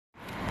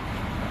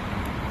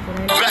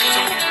Back to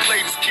when we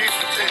played as kids,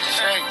 but then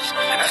changed.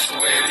 That's the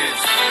way it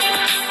is.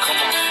 Come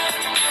on.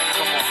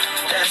 Come on.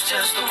 That's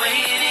just the way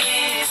it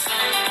is.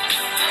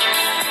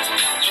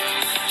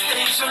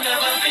 Things will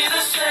never be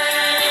the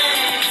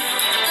same.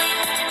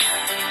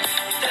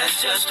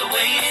 That's just the way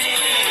it is.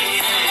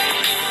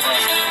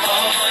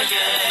 Oh,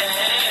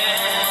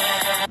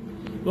 yeah.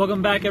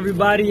 Welcome back,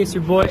 everybody. It's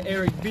your boy,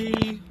 Eric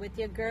B. With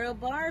your girl,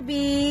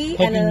 Barbie.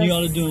 Hoping you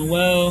all are doing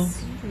well.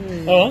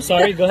 Oh, I'm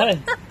sorry. Go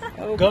ahead.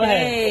 Okay. Go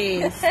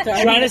ahead.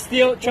 Trying to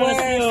steal.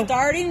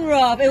 Starting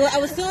rough. I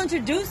was still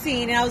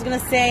introducing, and I was going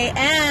to say,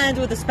 and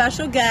with a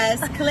special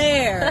guest,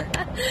 Claire.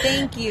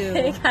 Thank you.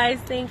 Hey, guys.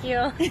 Thank you.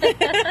 Oh,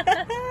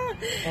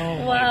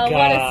 Wow, my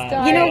what a God.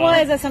 start. You know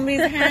what? Is that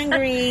somebody's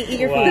hangry? Eat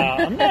your food. Wow.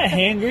 I'm not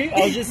hangry.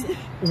 I was just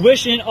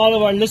wishing all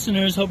of our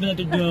listeners, hoping that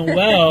they're doing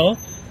well.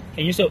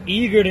 And you're so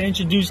eager to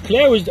introduce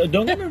Claire.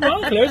 Don't get me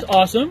wrong, Claire's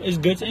awesome. It's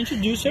good to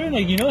introduce her.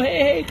 Like,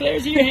 hey,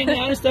 Claire's here hanging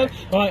out and stuff.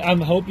 Well, I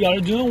hope y'all are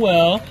doing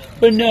well.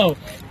 But no.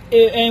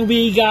 And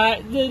we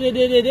got... That's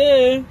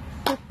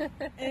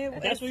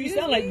what you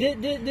sound like.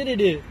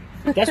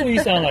 That's what you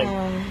sound like.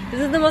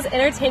 This is the most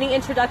entertaining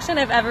introduction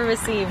I've ever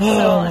received. Oh,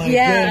 So, my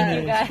Yeah,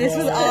 goodness. this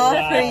was all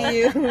for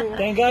you.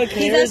 Thank God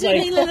He's Claire's actually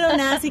like... being a little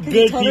nasty because he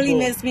good totally people.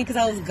 missed me because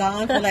I was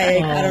gone for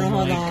like, I don't know how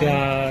long. Oh, my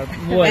God.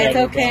 It's Whatever,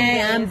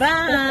 okay, I'm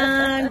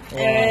back.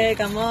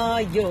 Eric, I'm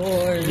all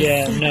yours.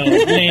 Yeah, no,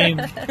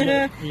 lame.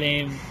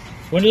 Lame.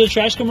 When does the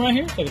trash come around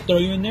here? I can throw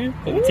you in there.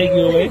 I can take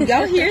you away.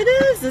 Y'all hear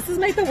this? This is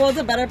make the world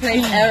a better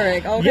place,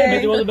 Eric. Okay. Yeah,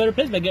 make the world a better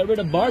place by get rid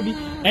of Barbie.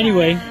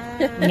 Anyway,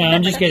 no,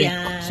 I'm just kidding.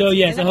 Yes. So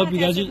yes, I hope you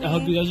guys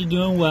are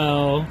doing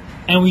well.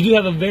 And we do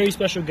have a very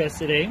special guest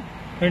today.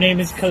 Her name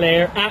is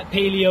Claire at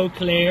Paleo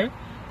Claire.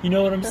 You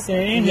know what I'm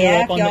saying? Hit her Yeah,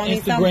 up on y'all the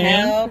need some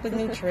Instagram. help with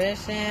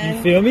nutrition.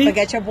 You feel me?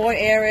 Forget your boy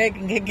Eric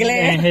and get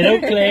Claire. And hit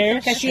up Claire.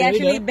 Because she There we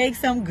actually go. bakes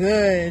some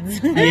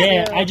goods.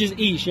 Yeah, I just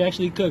eat. She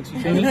actually cooks. You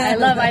feel me?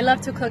 I love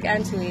to cook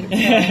and to eat. So,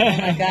 Oh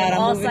my God, I'm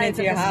all moving sides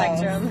into of your the house.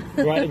 spectrum.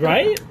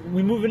 Right?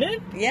 We moving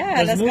in?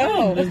 Yeah, let's move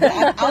go. in.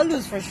 I'll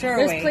lose for sure.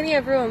 There's Wait. plenty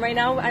of room. Right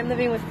now, I'm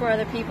living with 4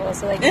 other people.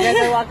 So, like, you guys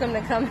are welcome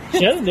to come.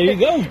 Yeah, there you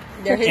go.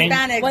 They're And-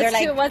 Hispanic. They're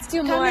like, What's two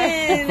come more?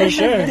 in. For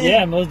sure.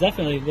 Yeah, most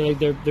definitely.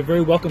 They're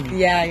very welcoming.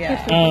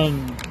 Yeah.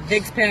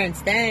 Vic's parents,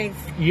 thanks.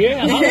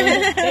 Yeah.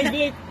 Hey,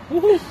 Vic.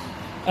 Woohoo.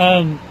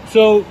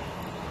 So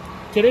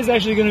today's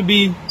actually going to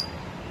be,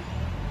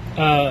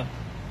 I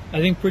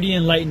think, pretty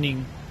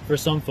enlightening for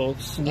some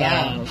folks.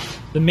 Yeah.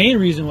 The main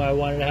reason why I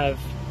wanted to have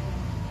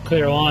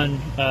Claire on,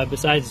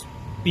 besides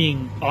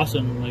being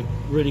awesome, like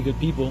really good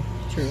people.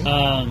 True.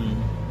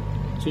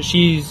 So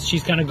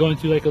she's kind of going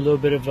through like a little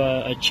bit of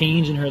a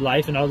change in her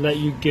life, and I'll let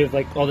you give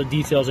like all the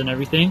details and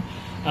everything.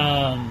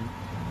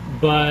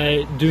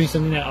 But doing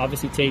something that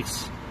obviously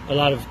takes a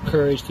lot of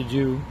courage to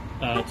do,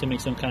 to make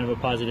some kind of a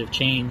positive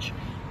change.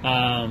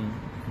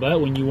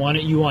 But when you want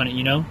it, you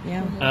know?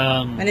 Yeah.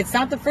 Um, And it's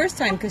not the first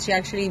time because she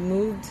actually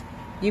moved.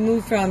 You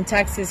moved from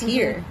Texas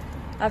here.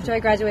 After I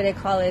graduated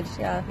college,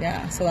 yeah.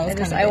 Yeah, so that was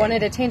kind of. I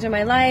wanted a change in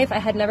my life. I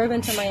had never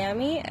been to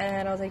Miami,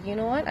 and I was like, you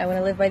know what? I want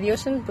to live by the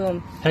ocean. Boom.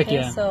 Heck Okay,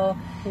 yeah. So,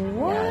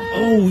 What?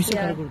 Oh, we still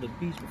Yeah. gotta go to the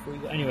beach before you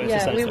go. Anyway, yeah,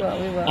 it's a we side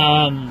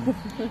will.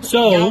 story.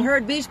 So Y'all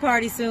heard beach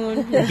party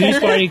soon. beach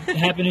party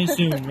happening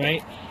soon,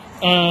 right?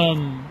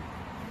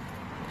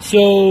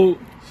 So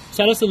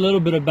tell us a little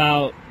bit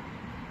about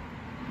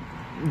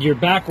your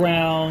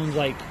background,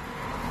 like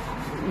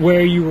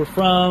where you were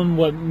from,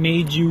 what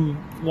made you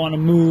want to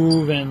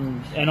move,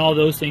 and all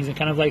those things, and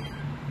kind of like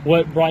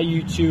what brought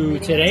you to Leading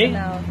up to today,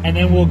 now. and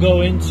then we'll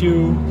go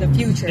into The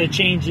future. the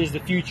changes,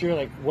 the future,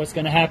 like what's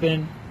gonna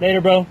happen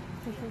later, bro.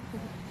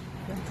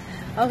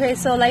 Okay,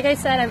 so like I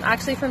said, I'm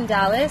actually from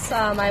Dallas.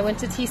 I went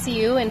to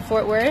TCU in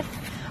Fort Worth.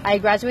 I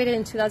graduated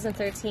in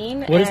 2013.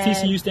 What does and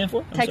TCU stand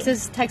for? I'm sorry.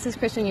 Texas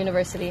Christian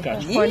University.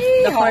 Gotcha. The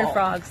Yeehaw. Horned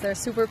Frogs. They're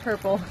super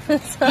purple. So-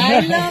 I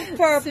love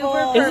purple.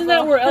 Super Isn't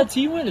that where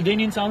LT went?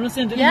 Danian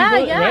Tomlinson? Didn't he Yeah,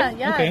 go, yeah, right?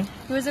 yeah. Okay.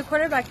 He was a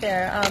quarterback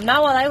there.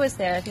 Not while I was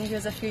there. I think he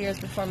was a few years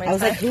before my I was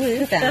time. like, who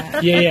is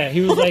that? Yeah.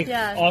 He was like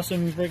Yeah.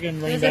 awesome freaking He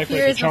running was a back few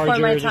for like the years before my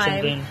Chargers or time.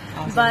 something.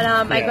 Awesome. But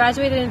I Yeah.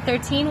 graduated in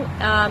 13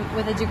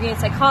 with a degree in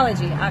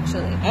psychology,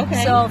 actually.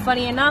 Okay. So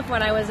funny enough,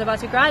 when I was about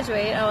to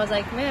graduate, I was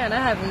like, man, I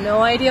have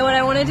no idea what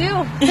I want to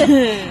do.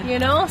 You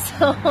know?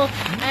 So I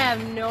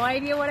have no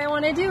idea what I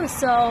want to do.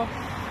 So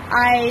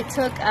I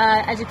took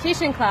an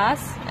education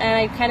class, and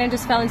I kind of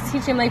just fell into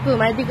teaching. I'm like,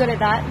 boom, I'd be good at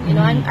that. You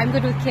know, I'm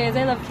good with kids.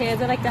 I love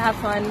kids. I like to have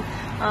fun.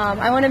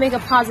 I want to make a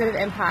positive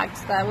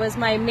impact. That was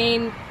my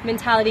main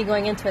mentality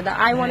going into it, that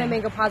I want to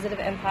make a positive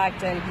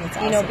impact and, That's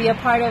you know, awesome. be a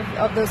part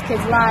of those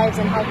kids' lives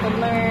and help them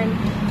learn.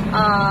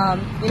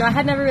 You know, I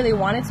had never really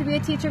wanted to be a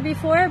teacher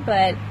before,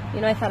 but,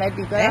 you know, I thought I'd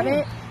be good at Yeah.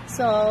 it.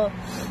 So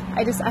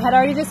I had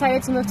already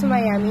decided to move to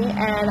Miami,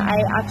 and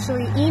I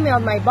actually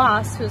emailed my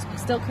boss, who's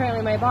still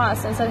currently my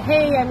boss, and said,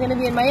 hey, I'm going to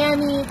be in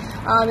Miami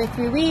in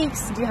 3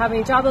 weeks. Do you have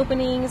any job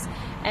openings?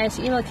 And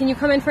she emailed, can you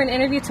come in for an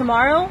interview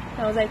tomorrow?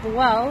 I was like,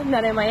 well,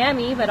 not in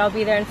Miami, but I'll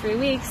be there in 3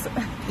 weeks.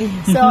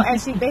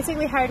 And she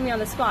basically hired me on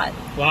the spot.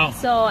 Wow.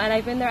 So, and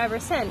I've been there ever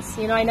since.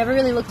 You know, I never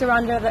really looked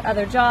around at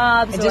other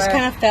jobs. It just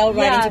kind of fell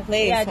right into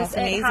place. Yeah, That's just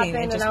amazing. It happened,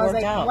 It just and I was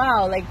worked like, out.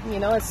 wow, like, you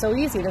know, it's so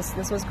easy.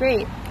 This was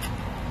great.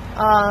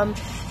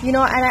 You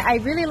know, and I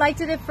really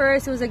liked it at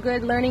first. It was a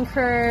good learning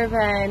curve,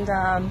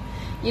 and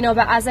you know,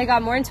 but as I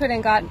got more into it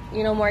and got,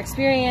 you know, more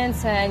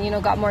experience and, you know,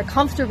 got more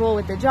comfortable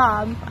with the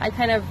job, I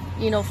kind of,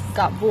 you know,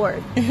 got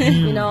bored.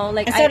 You know,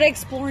 like I started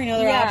exploring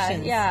other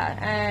options. Yeah,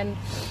 and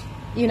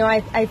you know,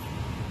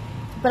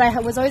 but I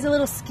was always a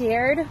little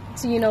scared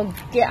to, you know,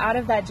 get out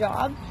of that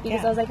job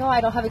because I was like, oh,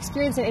 I don't have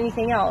experience in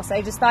anything else.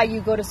 I just thought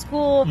you go to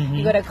school,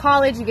 you go to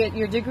college, you get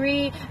your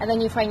degree, and then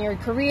you find your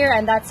career,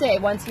 and that's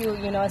it. Once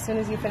you know, as soon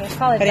as you finish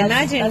college. But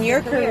that's imagine your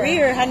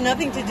career had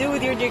nothing to do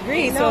with your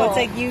degree, so No. it's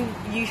like you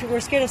were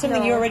scared of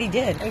something you already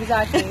did.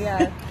 Exactly,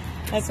 yeah.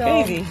 That's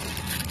So- crazy.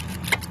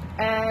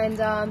 And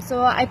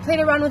so I played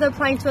around with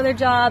applying to other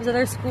jobs,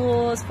 other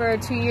schools for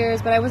 2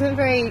 years, but I wasn't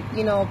very,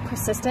 you know,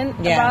 persistent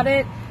about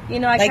it. You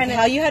know, I Like kind of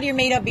how you had your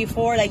made up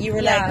before, like you were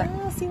Yeah. like,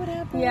 oh, see what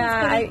happens.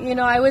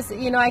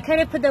 Yeah, I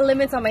kind of put the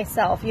limits on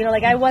myself. You know,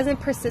 like I wasn't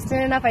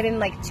persistent enough. I didn't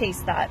like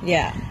chase that.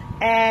 Yeah.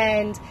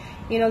 And,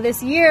 you know,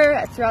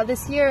 throughout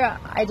this year,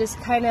 I just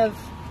kind of,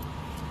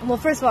 well,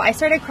 first of all, I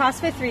started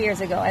CrossFit 3 years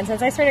ago. And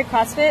since I started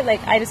CrossFit,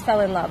 like I just fell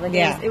in love. Like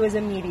it was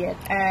immediate.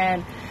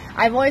 And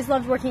I've always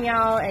loved working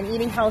out and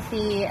eating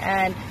healthy.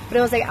 But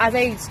it was like, as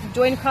I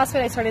joined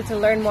CrossFit, I started to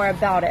learn more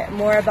about it,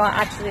 more about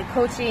actually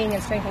coaching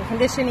and strength and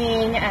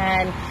conditioning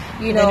and,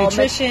 you know,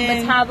 nutrition.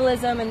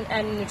 metabolism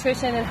and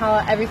nutrition and how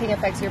everything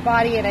affects your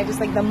body. And I just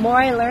like, the more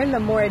I learned, the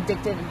more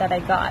addicted that I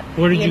got.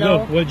 Where did you go?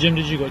 What gym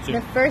did you go to?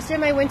 The first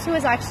gym I went to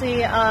was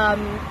actually, I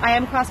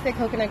am CrossFit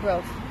Coconut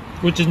Grove.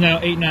 Which is now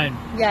 8-9.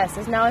 Yes,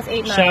 now it's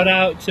 8-9. Shout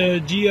out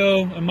to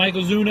Gio and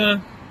Michael Zuna.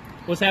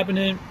 What's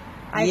happening?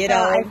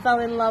 I fell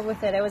in love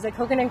with it. It was at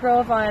Coconut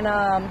Grove on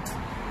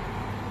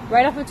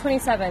right off of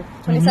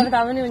 27th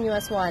Avenue in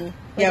US 1.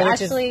 Yeah,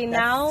 which actually is,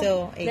 now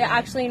still they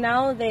actually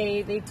now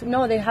they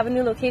have a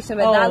new location,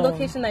 but that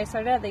location that I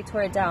started at, they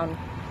tore it down.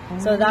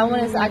 So that one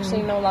is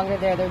actually no longer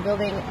there. They're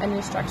building a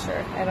new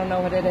structure. I don't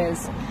know what it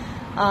is.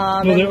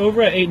 Well, they're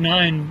over at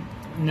 8-9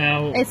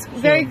 now. It's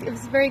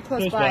very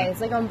close by. It's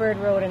like on Bird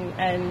Road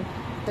and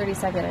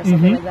 32nd or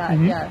something like that.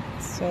 Yeah.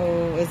 So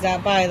is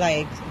that by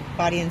like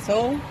Body and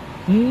Soul?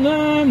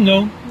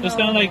 No. It's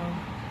kind of like,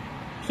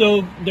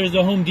 so there's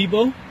a Home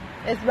Depot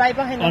It's right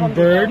behind the on Home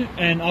Bird Depot.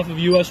 and off of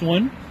US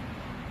 1.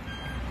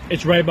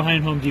 It's right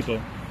behind Home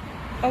Depot.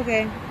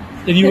 Okay.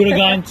 If you would have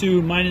gone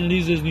to mine and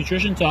Lisa's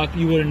nutrition talk,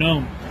 you would have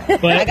known.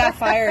 But I got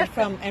fired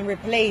from and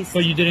replaced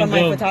But you didn't from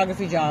go. my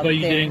photography job. But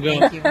you there. didn't go.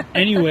 Thank you.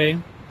 Anyway,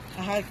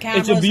 I had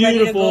cameras it's a ready to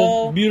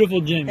beautiful, go.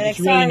 beautiful gym. They're It's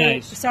like, really sorry,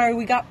 nice. Sorry,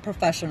 we got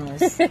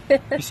professionals. You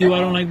see why I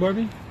don't like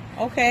Barbie?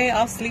 Okay,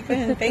 I'll sleep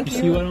in. Thank You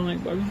see why I you. don't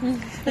like Barbie?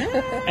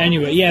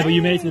 Anyway, yeah, but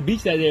you made it to the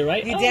beach that day,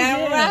 right? You Oh, damn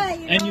yeah. right,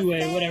 you know what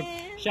Anyway, I'm whatever. saying?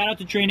 Shout out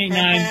to Train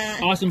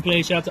 89. Awesome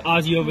place. Shout out to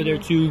Ozzy over there,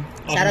 too.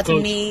 Awesome Shout out to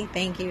coach. me.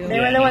 Thank you. They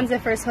Yeah, were the no. ones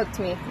that first hooked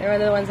me. They were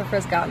the ones that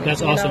first got me. That's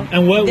you awesome. know?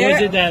 And what was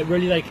They're- it that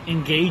really, like,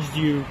 engaged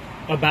you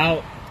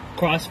about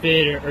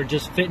CrossFit or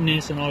just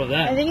fitness and all of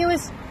that? I think it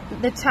was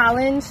the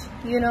challenge,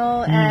 you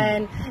know,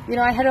 and you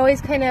know, I had always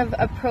kind of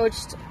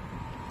approached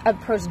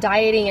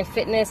dieting and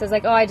fitness as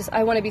like, oh,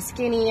 I want to be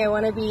skinny, I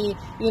want to be,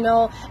 you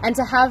know, and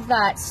to have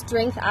that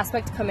strength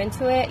aspect come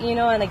into it, you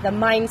know, and like the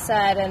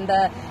mindset and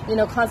the, you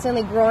know,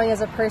 constantly growing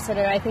as a person.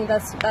 And I think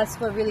that's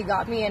what really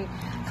got me, and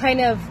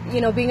kind of, you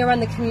know, being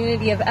around the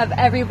community of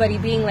everybody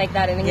being like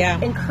that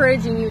and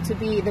encouraging you to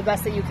be the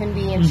best that you can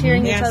be and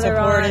cheering each other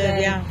on. supportive,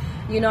 And,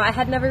 you know, I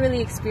had never really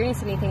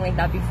experienced anything like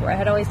that before. I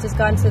had always just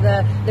gone to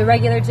the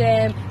regular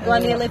gym, go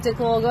on the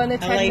elliptical, go on the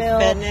treadmill.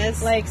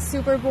 fitness. Like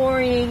super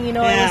boring, you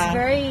know. It was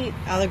very.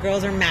 All the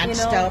girls are matched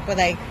You know, up with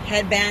like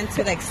headbands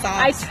to like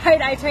I socks.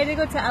 tried to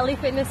go to LA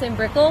Fitness in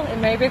Brickell, in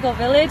Mary Brickell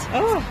Village.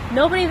 Oh,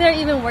 Nobody there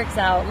even works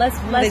out. Let's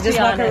they just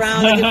be walk honest.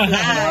 around like a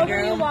flag,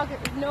 girl.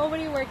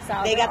 Nobody works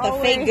out. They got They're the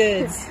all fake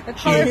wearing goods.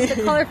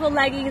 the colorful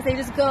leggings. They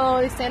just go,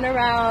 they stand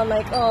around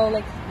like, oh,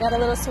 like got a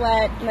little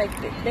sweat. Like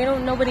they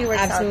don't. Nobody works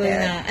Absolutely out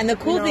there. not. And the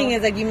cool You thing know?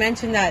 is, like you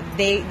mentioned, that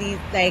these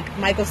like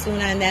Michael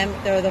Suna and them,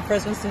 they were the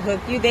first ones to hook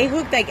you. They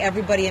hooked like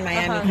everybody in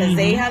Miami because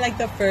they had like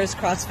the first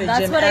CrossFit That's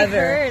gym what I ever.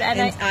 heard, and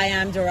I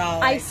am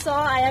Doral.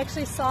 I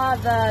actually saw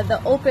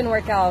the open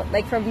workout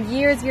like from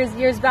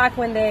years back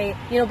when they,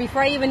 you know,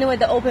 before I even knew what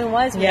the open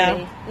was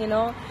really, you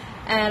know.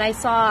 And I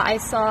saw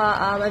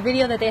a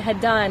video that they had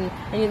done,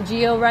 and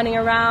Gio running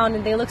around,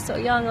 and they looked so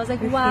young. I was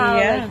like,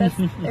 wow, like,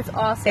 it's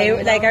awesome. They, you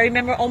know? like I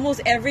remember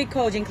almost every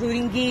coach,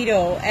 including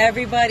Guido,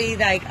 everybody,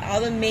 like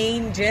all the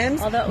main gyms,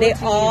 All the they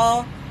OGs.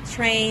 all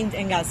trained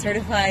and got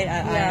certified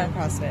at I Am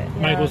CrossFit.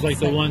 Michael's like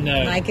the one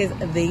that. Mike is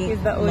the He's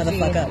the OG,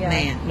 motherfucker yeah.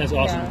 man. That's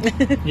awesome.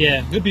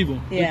 Yeah, good people.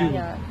 Good Yeah. people.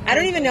 Yeah. I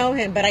don't even know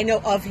him, but I know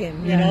of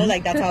him. You know,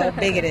 like that's how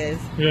big it is.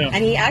 Yeah.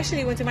 And he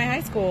actually went to my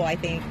high school, I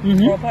think,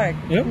 Coral Park.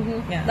 Yep.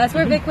 Yeah. That's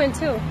where Vic went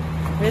too.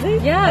 Really?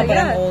 Yeah, Oh, but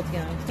yeah. I'm old,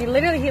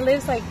 yeah. He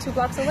lives like 2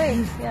 blocks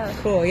away. Yeah.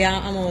 Cool, yeah,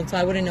 I'm old, so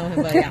I wouldn't know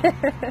him, but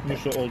yeah. You're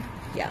so old.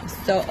 Yeah, I'm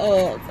so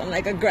old. I'm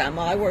like a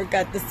grandma. I work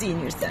at the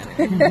senior center.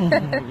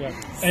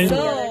 And So-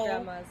 Other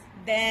grandmas.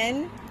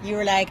 Then you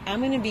were like,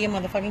 I'm going to be a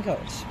motherfucking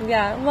coach.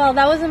 Yeah, well,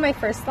 that wasn't my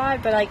first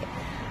thought, but like,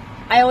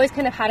 I always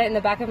kind of had it in the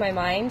back of my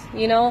mind,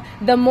 you know?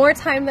 The more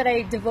time that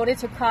I devoted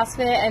to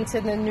CrossFit and to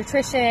the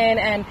nutrition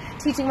and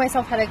teaching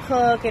myself how to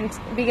cook, and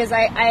because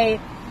I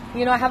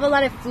you know, I have a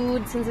lot of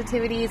food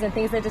sensitivities and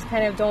things that just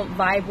kind of don't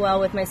vibe well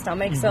with my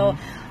stomach, so,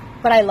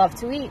 but I love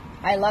to eat.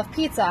 I love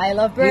pizza. I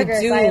love burgers.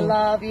 do. I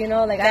love, you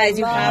know, like, Guys,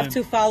 you I love, have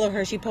to follow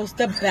her. She posts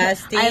the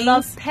best things. I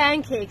love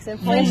pancakes and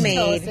French homemade.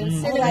 toast and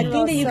Oh, cinnamon I think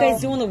rolls, that you so-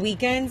 guys do on the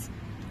weekends,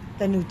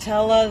 the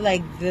Nutella,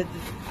 like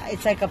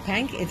it's like a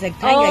pancake. It's like,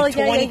 Oh, like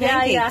 20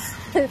 pancakes.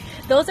 yeah.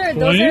 those are,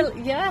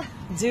 20? yeah.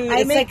 Dude, I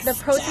it's make like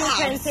the protein stuffed.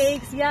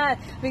 pancakes, yeah,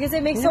 because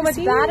it makes You so never much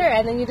seen batter, it?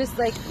 and then you just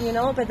like, you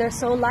know, but they're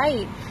so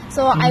light.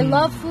 So I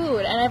love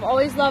food, and I've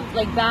always loved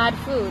like bad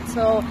food.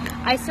 So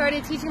I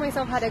started teaching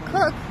myself how to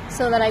cook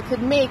so that I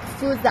could make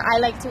foods that I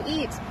like to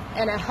eat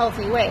in a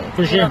healthy way.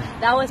 For You sure. know,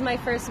 that was my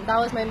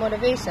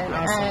motivation,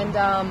 Awesome.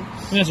 and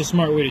that's a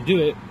smart way to do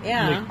it.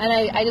 Yeah.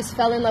 and I just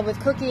fell in love with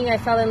cooking. I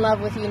fell in love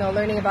with, you know,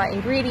 learning about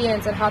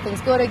ingredients and how things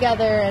go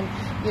together, and,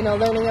 you know,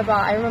 learning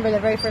about, I remember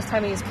the very first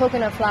time I used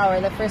coconut flour,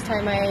 the first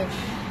time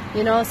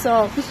you know,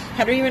 so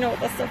I don't even know what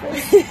that stuff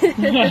is. You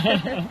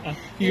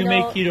You can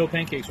know- make keto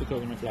pancakes with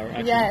coconut flour.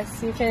 Actually.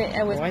 yes, you can,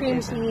 and with Oh, I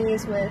cream think so.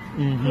 cheese, with,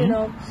 you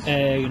know,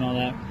 Egg and all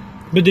that.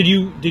 But did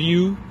you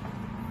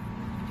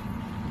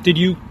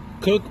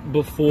cook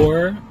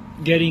before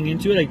getting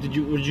into it? Like,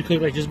 would you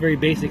cook like just very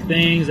basic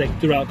things like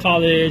throughout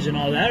college and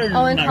all that? Or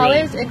oh, in not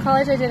college, really?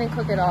 I didn't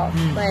cook at all.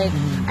 Like,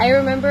 I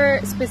remember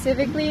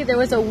specifically, there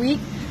was a week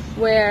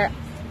where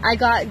I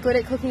got good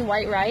at cooking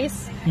white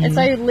rice, and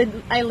so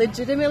I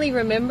legitimately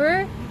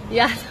remember,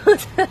 yeah.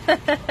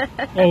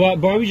 Oh, wow,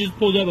 Barbie just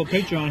pulled up a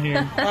picture on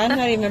here I'm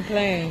not even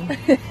playing.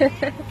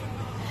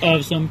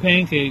 of some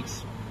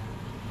pancakes.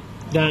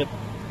 That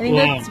I think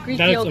wow, that's Greek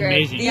that's yogurt.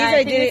 amazing. Yeah, These I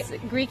I think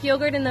it's Greek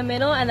yogurt in the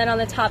middle and then on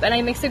the top. And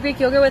I mix the Greek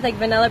yogurt with like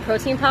vanilla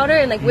protein powder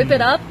and like whip it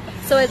up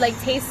so it like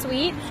tastes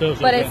sweet, So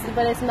but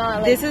good. it's not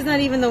like. This is not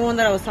even the one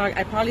that I was talking.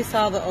 I probably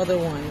saw the other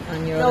one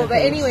on your. No, other but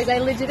page. anyways, I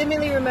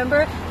legitimately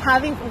remember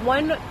having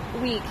 1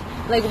 week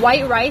like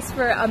white rice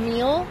for a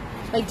meal,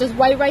 like just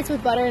white rice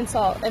with butter and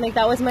salt, and like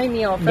that was my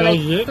meal for That like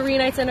was it? 3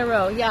 nights in a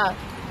row. Yeah,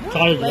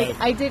 College like life.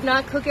 I did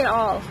not cook at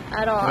all.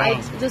 Wow.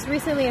 I just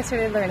recently I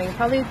started learning,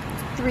 probably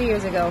 3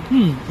 years ago.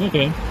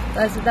 Okay.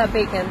 That's that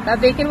bacon. That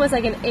bacon was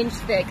like an inch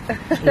thick.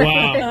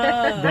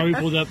 Wow. Barbie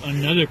pulled up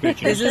another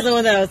picture. This is the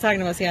one that I was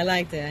talking about. See, I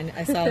liked it.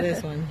 I saw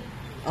this one.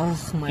 Oh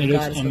my It looks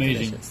god, it's so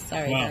amazing. delicious.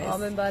 Sorry, Wow. guys.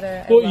 Almond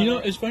butter. I Well, love you know,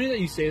 it. it's funny that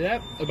you say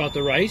that about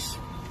the rice.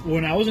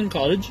 When I was in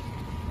college,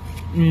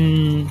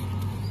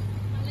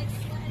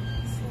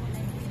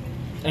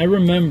 I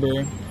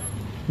remember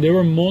there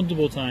were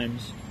multiple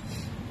times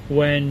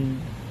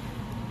when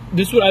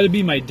this would either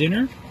be my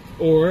dinner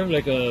or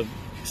like a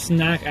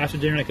snack after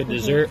dinner, like a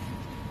dessert.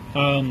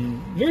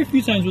 Very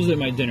few times was it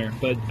my dinner,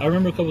 but I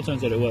remember a couple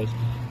times that it was.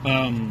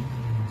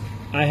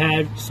 I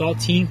had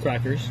saltine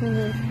crackers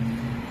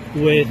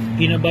with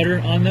peanut butter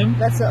on them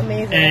That's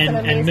amazing. and,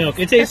 That's an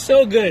amazing It tastes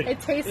so good. It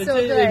tastes It so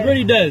It good.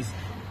 really does.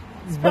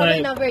 It's probably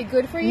But- not very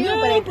good for you, No,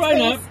 but it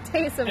probably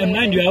tastes amazing. And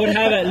mind you, I would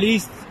have at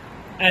least,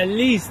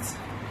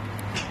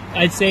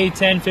 I'd say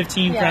 10,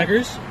 15 Yeah.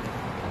 crackers.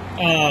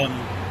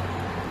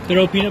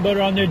 Throw peanut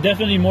butter on there,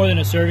 definitely more than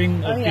a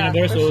serving of Oh, yeah, peanut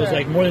butter, for so it was sure.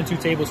 like more than 2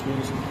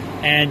 tablespoons,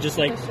 and just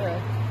like For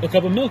sure. a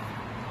cup of milk.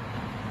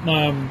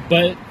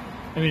 But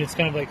I mean, it's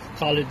kind of like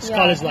college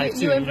life too.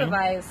 You know?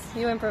 improvise.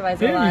 You improvise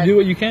a Yeah, lot. you do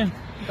what you can.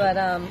 But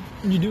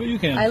You do what you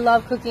can. I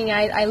love cooking.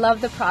 I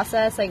love the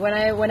process. Like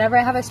whenever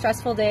I have a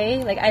stressful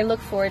day, like I look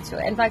forward to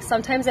it. In fact,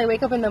 sometimes I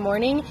wake up in the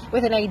morning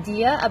with an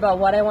idea about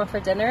what I want for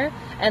dinner,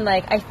 and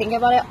like I think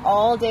about it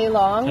all day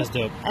long. That's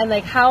dope. And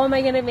like, how am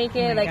I gonna make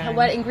it? my Like, God.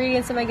 what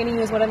ingredients am I gonna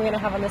use? What I'm gonna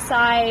have on the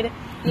side?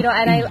 You know,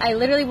 and I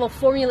literally will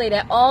formulate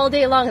it all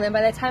day long. And then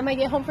by the time I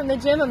get home from the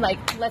gym, I'm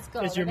like, let's go.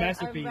 It's your Like, I'm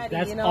masterpiece. ready,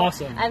 That's you know?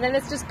 awesome. And then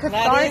it's just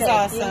cathartic. That is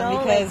awesome you know?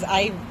 because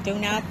I do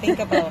not think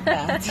about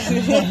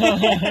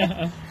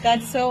that.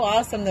 That's so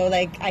awesome though.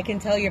 Like I can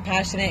tell you're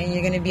passionate and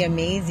you're going to be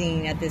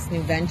amazing at this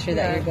new venture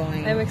that you're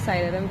going. I'm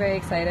excited. I'm very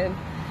excited.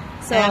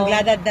 So And I'm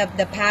glad that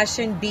the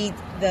passion beat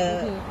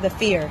the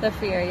fear. The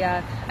fear,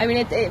 yeah. I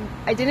mean,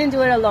 I didn't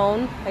do it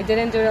alone.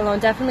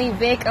 Definitely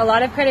Vic. A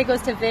lot of credit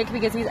goes to Vic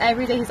because he's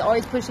every day. He's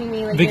always pushing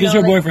me. Like, Vic you is know,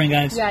 your like- boyfriend,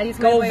 guys. Yeah, he's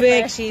Go my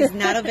Vic, boyfriend. she's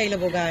not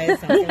available, guys.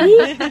 So,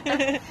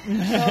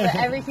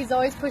 he's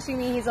always pushing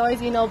me. He's always,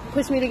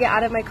 pushed me to get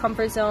out of my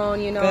comfort zone.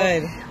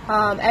 Good.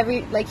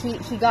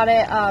 He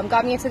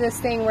got me into this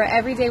thing where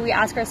every day we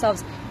ask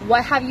ourselves,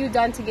 what have you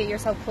done to get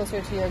yourself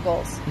closer to your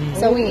goals?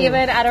 So we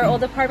even at our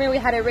old apartment, we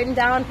had it written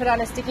down, put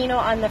on a sticky note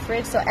on the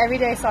fridge. So every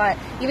day I saw it.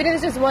 Even if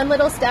it's just one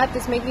little step,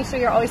 just making sure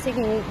you're always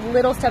taking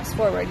little steps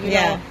forward. You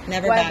Yeah, know,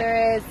 never whether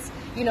it's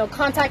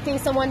contacting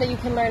someone that you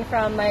can learn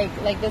from,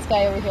 like this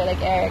guy over here,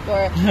 like Eric, or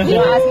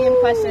asking him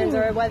questions,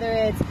 or whether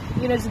it's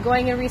just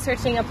going and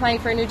researching, applying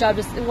for a new job,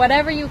 just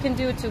whatever you can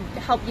do to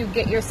help you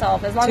get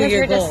yourself, as long To as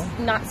your you're goal. just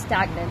not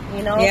stagnant,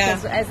 Yeah.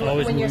 Because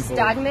Always when you're moving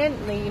forward.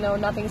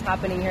 stagnant, nothing's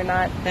happening. You're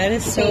not. That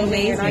is so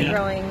changing, You're not amazing.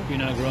 growing. You're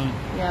not growing.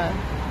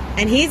 Yeah.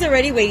 And he's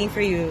already waiting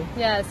for you.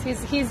 Yes,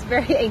 he's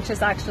very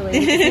anxious actually.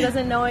 He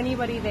doesn't know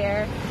anybody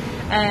there.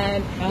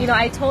 And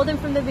I told him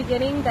from the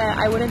beginning that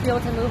I wouldn't be able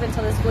to move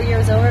until the school year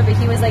was over, but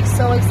he was like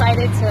so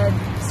excited to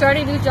start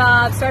a new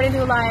job, start a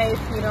new life,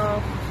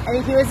 I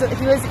mean, he was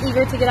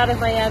eager to get out of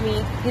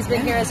Miami. He's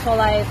been here his whole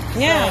life.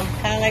 Yeah,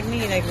 so- kind of like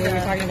me, like we were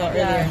Yeah. talking about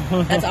Yeah.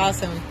 earlier. That's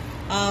awesome.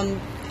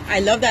 I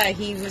love that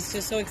he was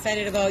just so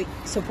excited about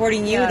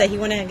supporting you Yeah. that he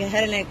went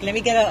ahead and like, let me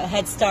get a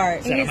head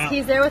start. Set him out.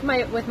 He's there with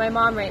my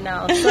mom right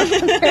now. So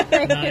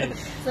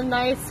Nice. some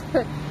nice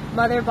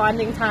mother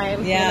bonding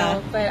time. Yeah.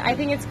 But I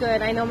think it's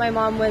good. I know my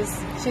mom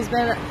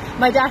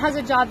my dad has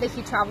a job that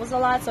he travels a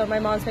lot, so my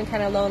mom's been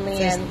kind of lonely.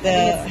 Just and the-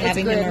 I think it's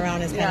having him good.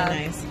 around is kinda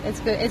nice. It's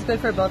good. It's good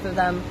for both of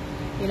them.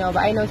 But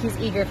I know he's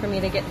eager for me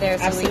to get there.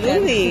 So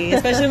Absolutely, we can.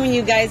 especially when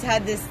you guys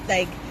had this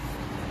like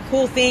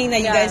cool thing that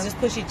you Yeah. guys just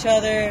push each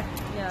other.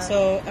 Yeah.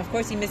 So of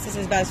course he misses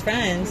his best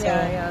friend. So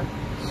Yeah.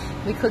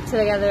 We cook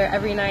together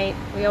every night.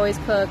 We always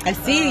cook. I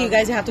see you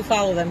guys have to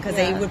follow them because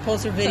they yeah. would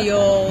post their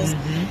videos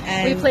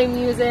and We play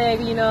music,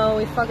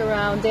 we fuck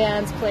around,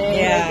 dance,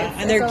 play. Yeah,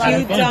 and they're a lot of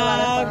cute fun, a lot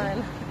of dog.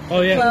 fun.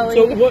 Oh yeah. Chloe.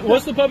 So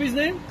what's the puppy's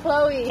name?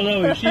 Chloe.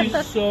 Chloe.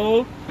 She's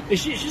so.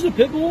 She's a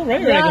pit bull,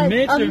 right? Or Yeah, like a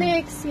mix? or-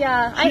 mix,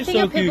 yeah. I She's think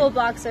so a pit bull cute.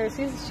 boxer.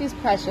 She's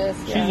precious.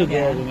 She's Yeah.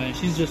 adorable, man.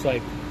 She's just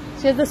like.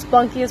 She has the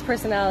spunkiest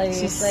personality.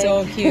 she's Like-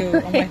 so cute.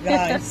 Oh my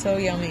god, it's so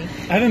yummy.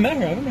 I haven't met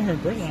her. I haven't met her in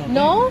person. I don't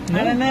No? think.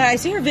 I don't know. I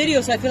see her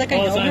videos, so I feel like I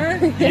All the know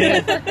time. her.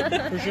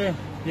 Yeah, for sure.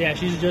 Yeah,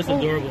 she's just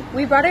adorable.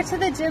 We brought her to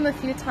the gym a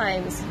few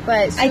times,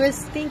 but I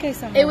think I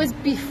saw her. It was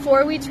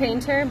before we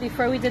trained her,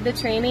 before we did the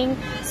training.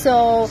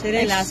 So She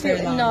didn't last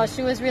very long. No,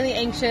 she was really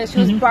anxious. She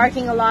was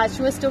barking a lot.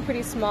 She was still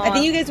pretty small. I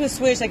think you guys would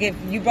switch. Like if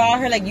you brought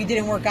her, like you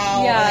didn't work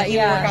out, Yeah, or like he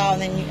yeah. didn't work out,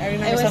 and then I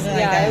remember It was something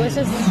like that. It was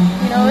just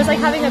it was like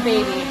having a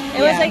baby.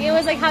 Yeah. It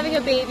was like having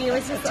a baby. It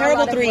was just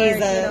terrible a lot of threes.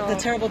 work, The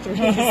terrible threes.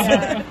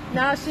 Yeah.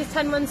 Now she's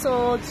 10 months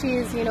old.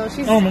 She's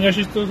she's Oh my gosh,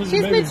 she's still such a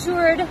she's baby.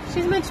 matured.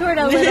 She's matured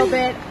a little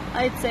bit.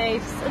 I'd say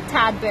just a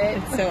tad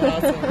bit. So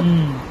awesome.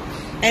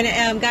 Mm.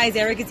 And guys,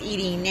 Eric is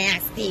eating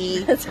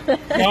nasty. Sorry.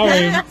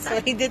 That's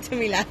what he did to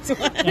me last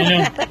one. I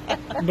know.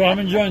 But I'm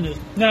enjoying this.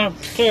 Now,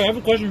 Claire, I have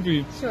a question for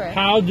you. Sure.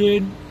 How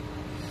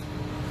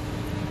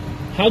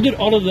did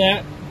all of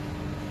that,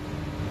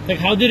 like,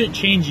 how did it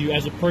change you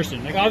as a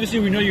person? Like, obviously,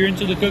 we know you're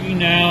into the cooking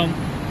now,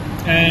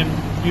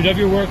 and you love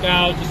your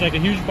workouts. It's like a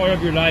huge part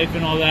of your life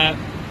and all that.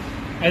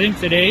 I think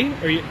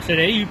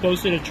today you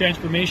posted a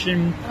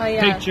transformation Oh,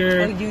 yeah.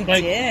 picture. Oh, you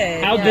like,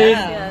 did. How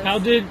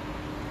Yes. did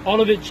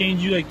all of it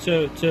change you, like,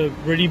 to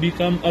really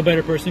become a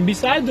better person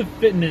besides the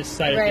fitness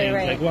side of Right, things?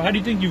 right. Like, well, how do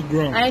you think you've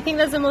grown? And I think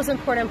that's the most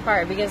important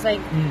part because,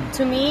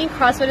 to me,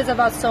 CrossFit is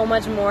about so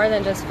much more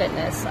than just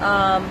fitness.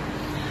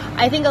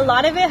 I think a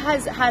lot of it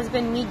has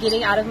been me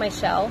getting out of my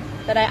shell.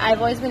 That I've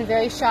always been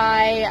very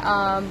shy.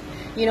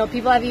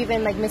 People have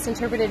even like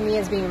misinterpreted me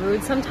as being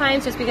rude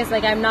sometimes, just because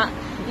like I'm not.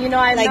 I'm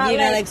Like, not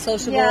you're not, like,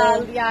 sociable?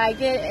 Yeah. I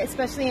get,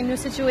 especially in new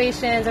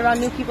situations around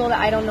new people that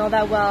I don't know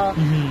that well.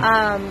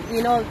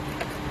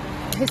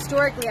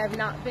 Historically, I've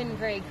not been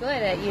very good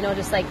at,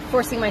 just like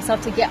forcing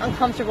myself to get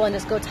uncomfortable and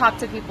just go talk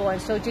to people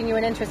and show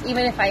genuine interest,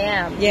 even if I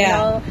am,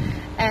 Yeah.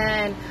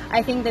 And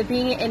I think that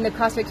being in the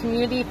CrossFit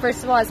community,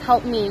 first of all, has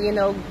helped me,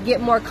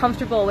 get more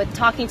comfortable with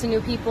talking to new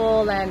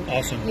people and,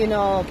 Awesome.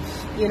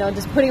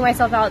 just putting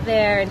myself out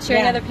there and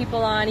cheering Yeah. other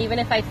people on, even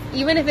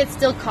if it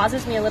still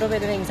causes me a little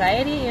bit of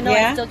anxiety,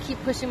 Yeah. I still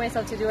keep pushing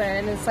myself to do it.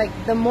 And it's like,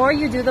 the more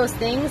you do those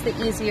things, the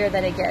easier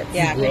that it gets.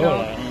 Yeah. You Grow a know?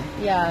 lot, huh?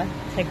 Yeah.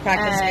 Like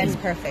practice And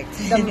makes perfect.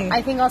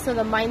 I think also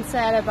the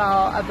mindset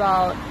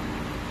about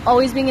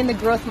always being in the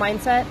growth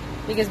mindset,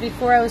 because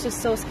before I was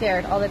just so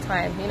scared all the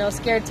time,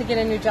 scared to get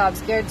a new job,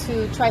 scared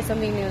to try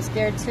something new,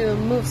 scared to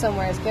move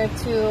somewhere, scared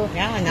to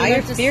Now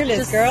you're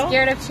fearless, girl.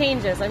 scared of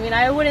changes. I mean,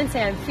 I wouldn't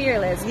say I'm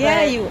fearless.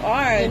 Yeah, but, you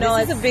are.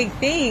 This is a big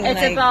thing.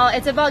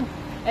 It's about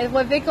and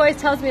what Vic always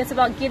tells me. It's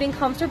about getting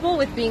comfortable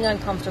with being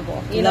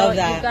uncomfortable. Love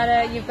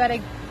that. You've gotta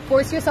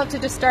force yourself to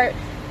just start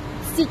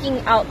seeking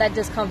out that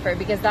discomfort,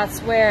 because that's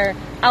where,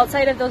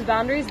 outside of those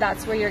boundaries,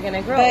 that's where you're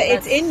gonna grow. But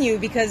it's That's- in you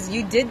because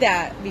you did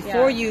that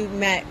before Yeah. you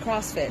met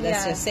CrossFit.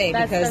 Let's Yeah, just say,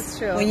 that's because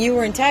true. when you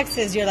were in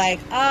Texas, you're like,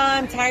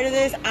 I'm tired of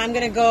this. I'm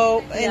gonna go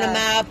in the Yeah.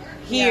 map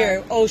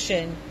here,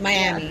 ocean,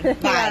 Miami. Yeah.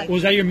 Bye.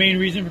 Was that your main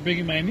reason for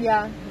picking Miami?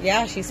 Yeah.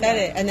 Yeah, she said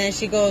it, and then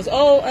she goes,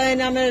 "Oh,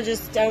 and I'm gonna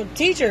just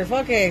teacher,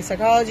 fuck it,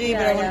 psychology,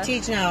 but Yeah, I want yeah. to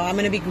teach now. I'm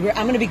gonna be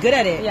good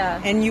at it." Yeah.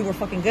 And you were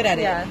fucking good at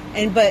it. Yeah.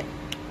 But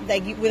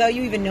without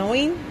you even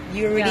knowing,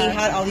 you already Yeah.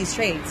 had all these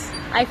traits.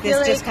 I feel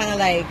It's just like- kind of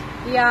like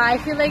Yeah, I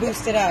feel like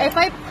Boost it up. if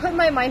I put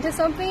my mind to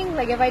something,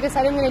 like if I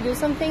decide I'm going to do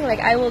something, like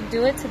I will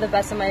do it to the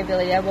best of my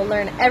ability. I will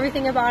learn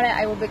everything about it.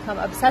 I will become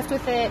obsessed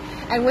with it.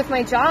 And with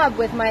my job,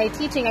 with my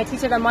teaching, I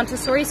teach at a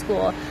Montessori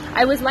school.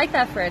 I was like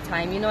that for a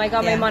time. You know, I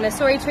got my Yeah.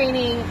 Montessori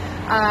training.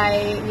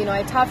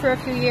 I taught for a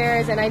few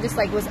years, and I just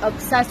like was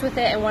obsessed with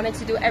it and wanted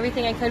to do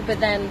everything I could. But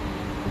then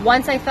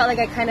once I felt like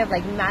I kind of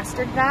like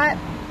mastered that,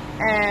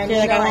 and You're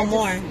like, I want just,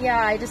 more.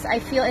 Yeah, I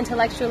feel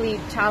intellectually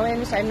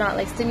challenged. I'm not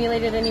like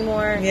stimulated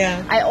anymore.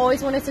 Yeah. I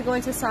always wanted to go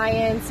into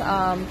science.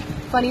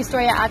 Funny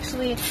story,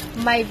 actually,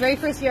 my very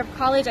first year of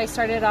college, I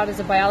started out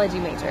as a biology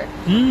major,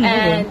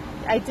 and okay.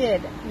 I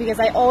did because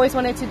I always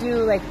wanted to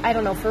do like I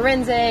don't know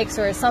forensics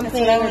or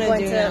something, That's or what I go want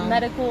to into do now.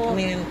 medical. I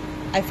mean,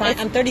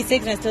 I'm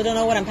 36 and I still don't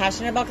know what I'm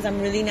passionate about because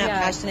I'm really not Yeah.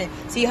 passionate.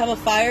 So you have a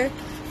fire,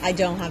 I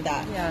don't have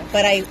that. Yeah.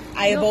 But I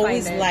have You'll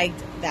always find it.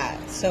 liked that.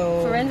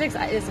 So Forensics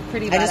is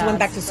pretty badass. I just went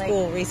back to Like,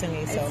 school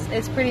recently. So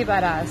it's pretty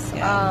badass.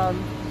 Yeah.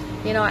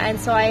 And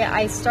so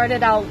I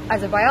started out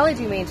as a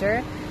biology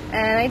major,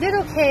 and I did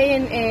okay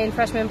in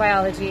freshman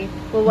biology.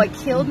 But what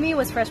killed me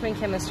was freshman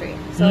chemistry.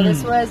 So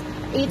this was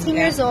 18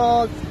 Yeah. years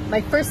old,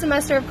 my first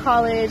semester of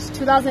college,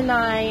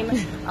 2009,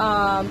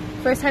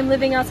 first time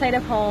living outside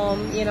of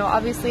home. You know,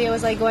 obviously it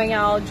was like going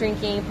out,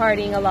 drinking,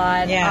 partying a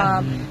lot.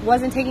 Yeah.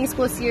 Wasn't taking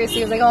school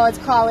seriously. It was like, oh, it's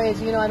college.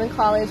 You know, I'm in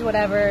college,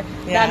 whatever.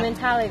 Yeah. That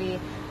mentality.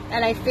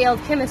 And I failed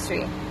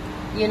chemistry,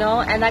 you know,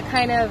 and that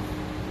kind of,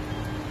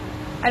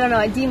 I don't know,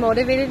 it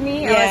demotivated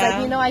me. I was Yeah.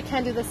 like, you know, I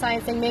can't do the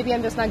science thing. Maybe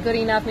I'm just not good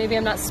enough. Maybe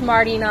I'm not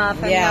smart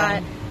enough. I'm Yeah.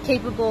 not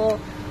capable.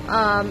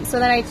 So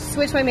then I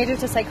switched my major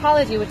to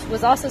psychology, which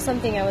was also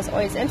something I was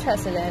always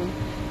interested in.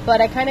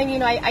 But I kind of, you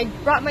know, I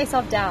brought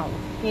myself down.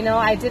 You know,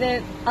 I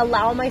didn't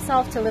allow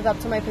myself to live up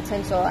to my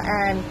potential.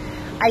 And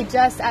I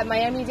just, at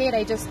Miami-Dade,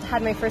 I just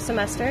had my first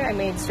semester. I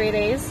made straight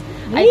A's.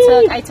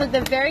 I took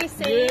the very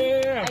same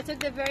Yeah. I took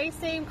the very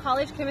same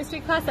college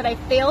chemistry class that I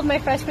failed my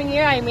freshman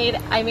year. I made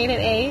an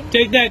A.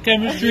 Take that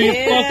chemistry.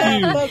 yeah,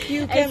 Fuck fuck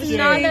you, It's chemistry.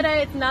 not that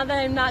it's not that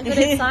I'm not good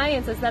at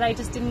science. It's that I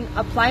just didn't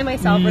apply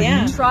myself or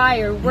Yeah.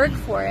 try or work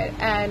for it.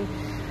 And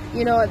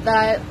you know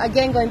that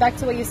again, going back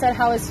to what you said,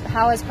 how has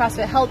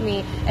CrossFit helped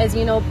me? Is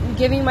you know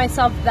giving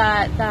myself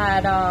that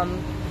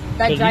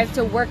Belief. drive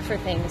to work for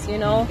things. You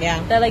know, Yeah.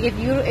 that like if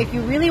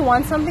you really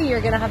want something,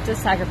 you're gonna have to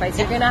sacrifice.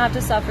 You're gonna have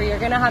to suffer. You're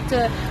gonna have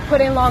to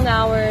put in long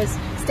hours,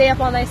 stay up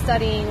all night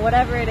studying,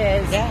 whatever it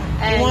is. Yeah.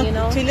 And you want you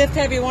know, to lift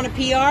heavy, you want a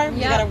PR, you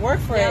Yeah. gotta work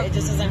for Yeah. it. It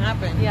just doesn't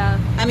happen. yeah,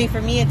 I mean,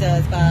 for me it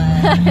does, but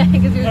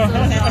because you're so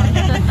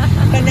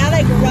strong. but now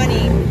like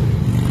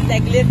running,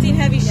 like lifting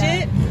heavy Yeah.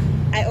 shit,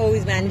 I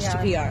always manage to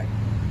Yeah. PR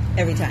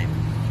every time.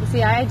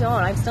 See, I don't.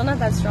 I'm still not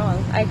that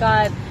strong. I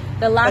got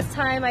the last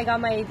time I got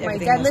my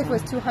Everything deadlift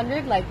was was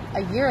 200 like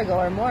a year ago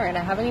or more, and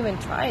I haven't even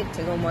tried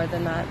to go more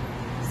than that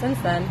since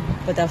then.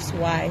 But that's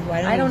why.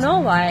 Why I don't know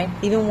why.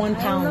 Even 1 I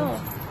don't pound. know.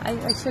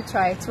 I should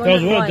try. That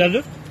was what, 201.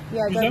 deadlift? Yeah,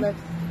 You said? deadlift.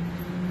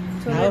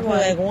 I would put 201.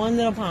 like 1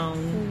 little pound.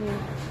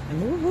 Mm-hmm. And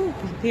woohoo,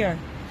 PR.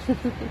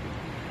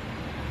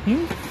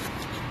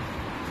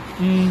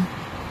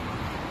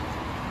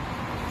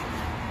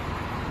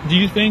 Do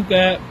you think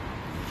that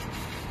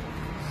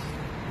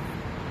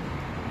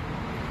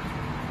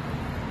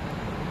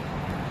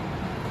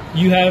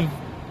you have,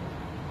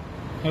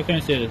 how can I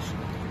say this?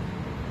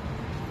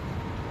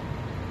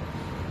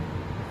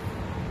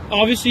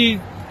 Obviously,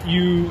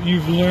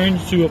 you've learned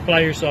to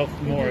apply yourself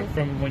more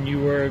from when you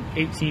were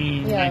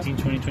 18, Yeah. 19,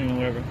 20, 21,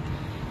 whatever.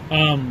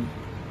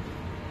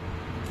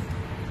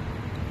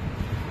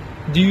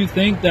 Do you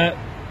think that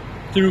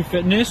through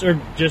fitness, or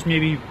just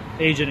maybe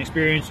age and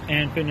experience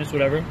and fitness,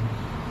 whatever,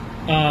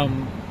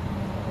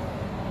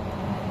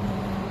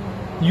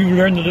 you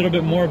learned a little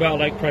bit more about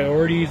like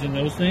priorities and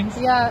those things?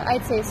 Yeah,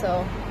 I'd say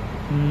so.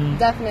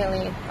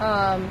 Definitely.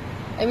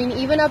 I mean,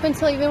 even up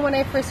until even when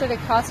I first started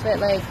CrossFit,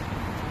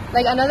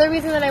 like another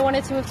reason that I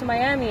wanted to move to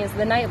Miami is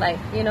the nightlife,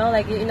 you know,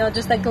 like, you know,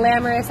 just the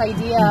glamorous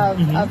idea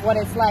of what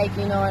it's like,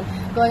 you know,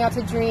 and going out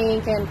to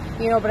drink and,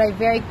 you know, but I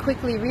very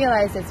quickly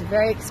realized it's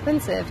very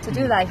expensive to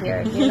do that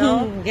here, you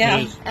know? Yeah.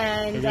 It is.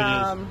 And, It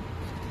really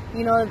is.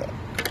 you know,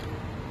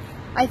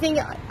 I think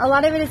a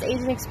lot of it is age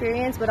and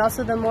experience, but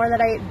also the more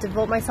that I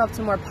devote myself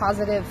to more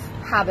positive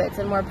habits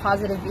and more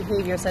positive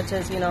behavior, such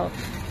as, you know,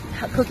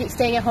 cooking,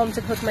 staying at home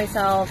to cook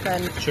myself,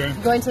 and Sure.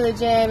 going to the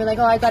gym, and like,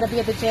 oh, I got to be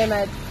at the gym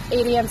at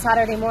 8 a.m.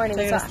 Saturday morning.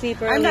 So you're gonna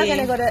sleep I'm not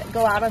early. going to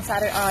go out on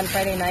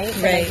Friday night,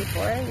 the Right. night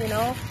before, you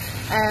know,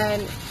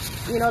 and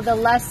you know,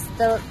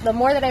 the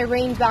more that I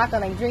rein back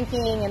on like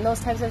drinking and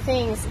those types of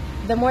things,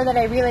 the more that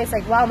I realize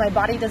like, wow, my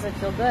body doesn't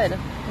feel good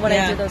when I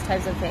Yeah. do those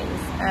types of things,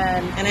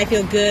 and And I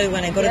feel good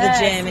when I go to the Yes,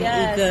 gym and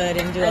yes. eat good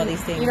and do all And,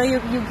 these things. You know,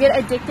 you get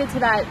addicted to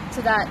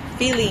that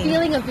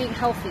feeling of being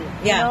healthy.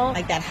 yeah, you know?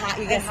 like that high.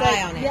 You get It's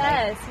high like, on it.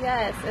 Yes,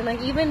 yes. And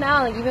like even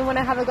now, like even when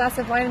I have a glass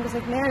of wine, I'm just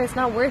like, man, it's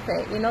not worth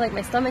it. You know, like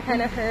my stomach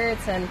kind of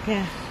hurts, and Like,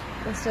 yeah.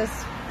 it's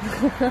just.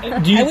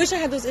 Do you, I wish I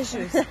had those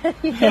issues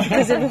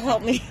because it would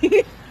help me.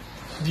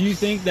 do you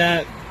think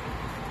that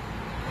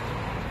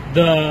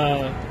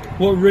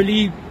what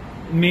really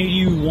made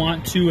you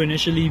want to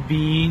initially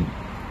be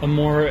a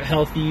more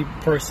healthy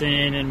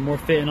person and more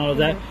fit and all of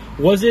that.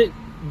 Was it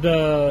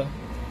the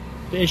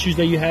issues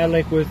that you had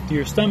like with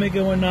your stomach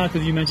and whatnot?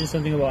 Because you mentioned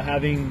something about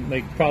having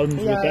like problems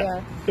with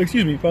that.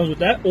 Excuse me, problems with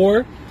that.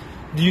 Or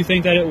do you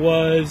think that it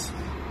was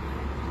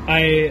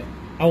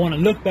I want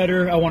to look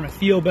better, I want to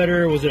feel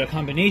better? Was it a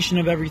combination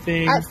of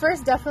everything? At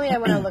first, definitely, I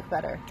want to look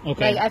better.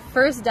 Okay. Like, at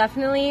first,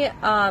 definitely.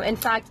 In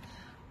fact,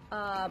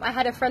 I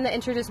had a friend that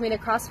introduced me to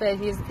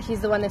CrossFit.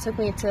 He's the one that took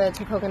me to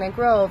Coconut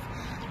Grove.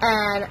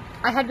 And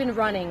I had been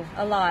running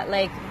a lot.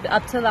 Like,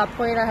 up to that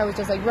point, I was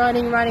just, like,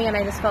 running, and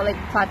I just felt, like,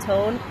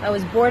 plateaued. I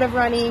was bored of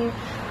running.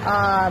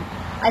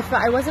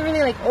 I wasn't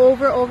really, like,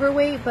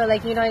 overweight, but,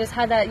 like, you know, I just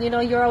had that, you know,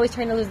 you're always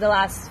trying to lose the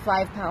last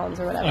 5 pounds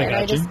or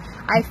whatever.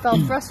 I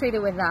felt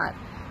frustrated with that.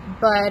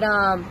 But,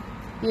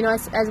 you know,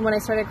 as when I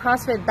started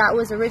CrossFit, that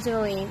was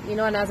originally, you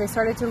know, and as I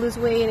started to lose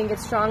weight and get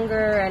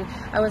stronger, and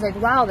I was like,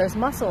 wow, there's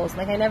muscles.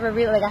 Like, I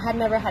had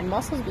never had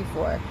muscles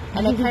before.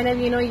 And it kind of,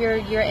 you know,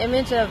 your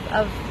image of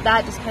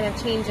that just kind of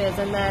changes.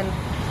 And then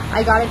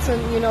I got into,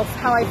 you know,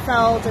 how I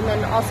felt, and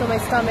then also my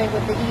stomach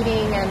with the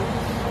eating, and,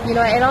 you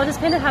know, it all just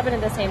kind of happened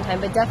at the same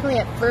time. But definitely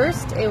at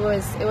first, it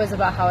was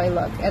about how I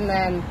look. And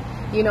then,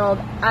 you know,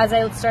 as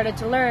I started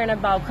to learn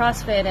about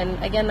CrossFit,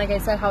 and again, like I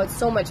said, how it's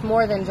so much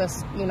more than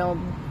just, you know,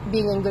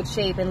 being in good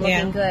shape and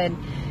looking good,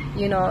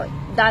 you know,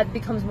 that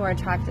becomes more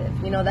attractive.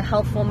 You know, the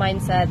healthful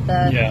mindset,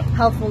 the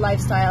healthful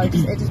lifestyle, it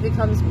just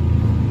becomes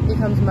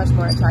much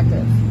more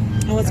attractive.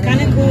 And what's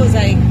kind of cool is,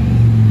 like,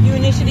 you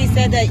initially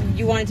said that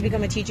you wanted to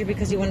become a teacher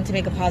because you wanted to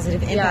make a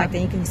positive impact,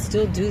 and you can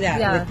still do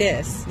that with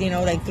this, you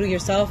know, like through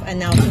yourself and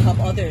now to help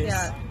others.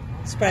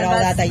 Spread all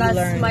that you learned.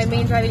 That's my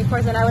main driving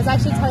force. And I was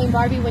actually telling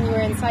Barbie when you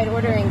were inside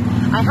ordering,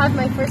 I have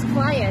my first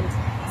client.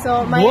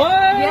 So my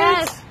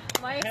yes,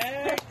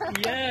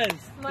 this is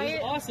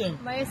awesome.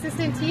 My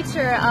assistant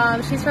teacher,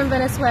 she's from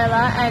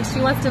Venezuela, and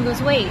she wants to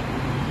lose weight.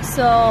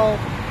 So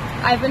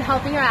I've been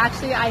helping her.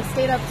 Actually, I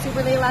stayed up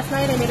super late last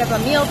night. I made up a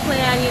meal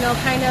plan, you know,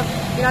 kind of,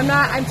 you know,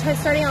 I'm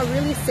starting out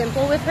really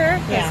simple with her.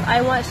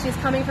 She's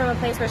coming from a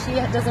place where she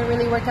doesn't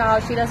really work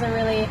out. She doesn't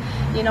really,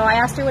 you know, I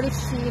asked her what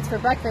she eats for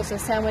breakfast, a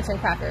sandwich and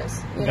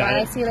crackers. You know, and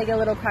I see like a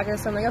little cracker,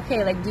 so I'm like,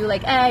 okay, like, do you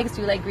like eggs?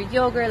 Do you like Greek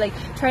yogurt? Like,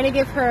 trying to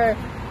give her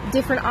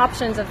different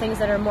options of things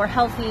that are more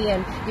healthy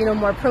and, you know,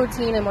 more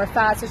protein and more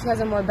fat, so she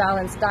has a more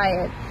balanced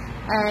diet.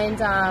 And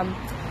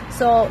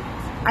so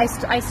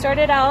I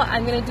started out,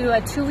 I'm going to do a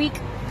 2-week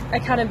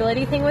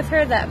accountability thing with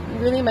her, that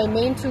really my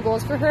main 2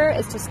 goals for her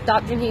is to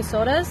stop drinking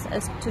sodas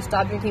and to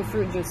stop drinking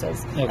fruit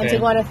juices, and to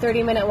go on a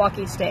 30-minute walk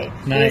each day.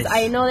 Because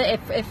I know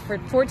that if for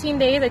 14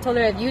 days, I told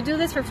her, if you do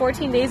this for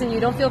 14 days and you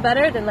don't feel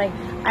better, then, like,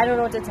 I don't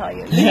know what to tell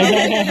you.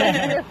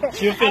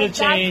 She'll feel a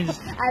change.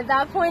 At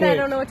that point, I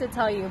don't know what to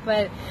tell you.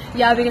 But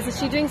yeah, because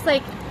she drinks,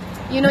 like,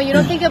 you know, you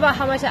don't think about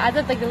how much it adds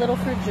up, like the little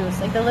fruit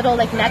juice, like the little,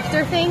 like,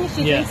 nectar thing.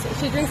 She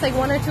drinks like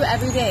 1 or 2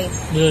 every day.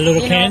 The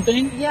little can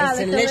thing? Yeah, it's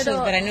like delicious,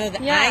 but I know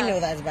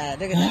that's bad.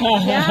 Look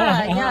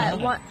at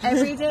that.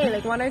 Every day,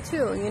 like 1 or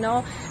 2, you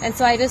know. And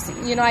so I just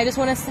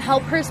want to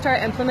help her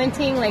start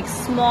implementing, like,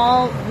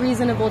 small,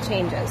 reasonable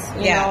changes.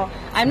 You know,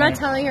 I'm not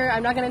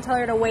going to tell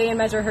her to weigh and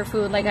measure her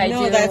food like I do.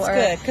 No, that's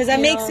good, because that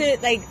makes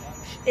it, like,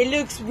 it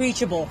looks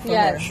reachable for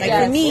her. Like,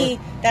 for me,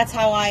 that's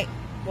how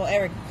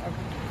Eric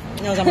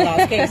knows I'm a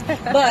lost case.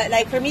 But,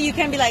 like, for me, you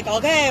can be like,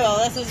 okay, well,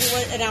 let's just do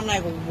it. And I'm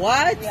like,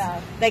 what? Yeah.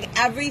 Like,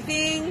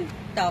 everything,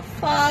 the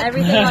fuck?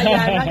 Everything,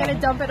 I'm not going to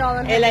dump it all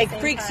in. It, like,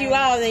 freaks you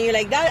out, and you're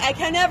like, that, I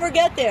can never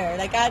get there.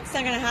 Like, that's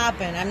not going to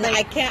happen.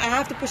 I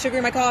have to put sugar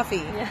in my coffee.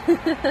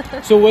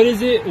 Yeah. So what's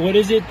the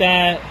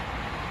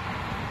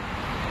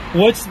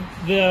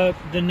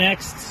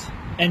next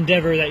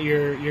endeavor that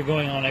you're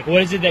going on? Like,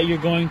 what is it that you're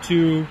going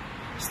to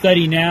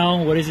study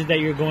now? What is it that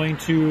you're going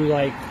to,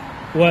 like,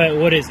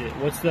 what is it?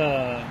 What's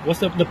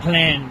the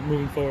plan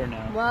moving forward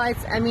now? Well,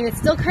 it's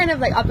still kind of,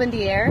 like, up in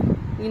the air.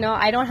 You know,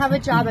 I don't have a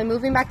job. I'm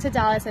moving back to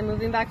Dallas. I'm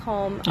moving back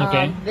home.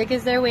 Okay. Vic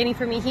is there waiting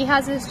for me. He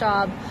has his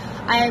job.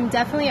 I am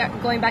definitely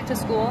going back to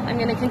school. I'm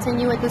going to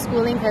continue with the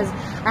schooling because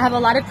I have a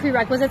lot of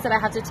prerequisites that I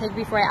have to take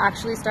before I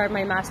actually start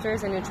my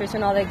master's in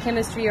nutrition, all the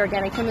chemistry,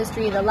 organic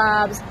chemistry, the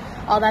labs,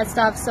 all that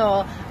stuff.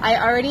 So I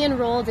already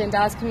enrolled in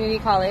Dallas Community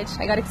College.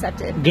 I got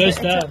accepted. Good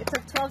stuff. It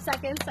took 12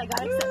 seconds. I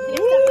got accepted. The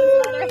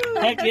acceptance letter.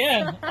 Heck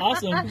yeah.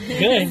 Awesome.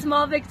 Good.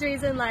 Small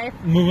victories in life.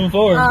 Moving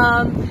forward.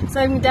 So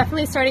I'm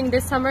definitely starting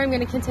this summer. I'm going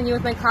to continue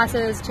with my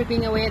classes,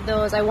 chipping away at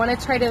those. I want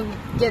to try to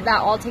get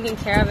that all taken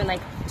care of in,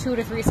 like, 2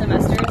 to 3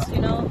 semesters, you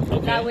know.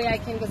 Okay. That way I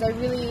can, because I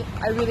really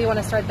want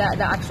to start the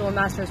actual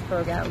master's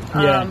program.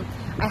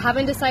 I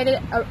haven't decided.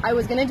 I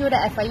was going to do it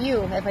at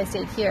FIU if I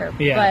stayed here.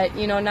 But,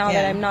 you know, now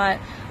that I'm not,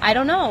 I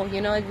don't know.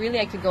 You know, really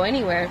I could go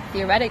anywhere,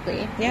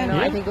 theoretically. You know,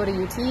 I could go to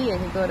UT.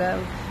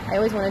 I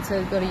always wanted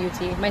to go to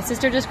UT. My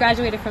sister just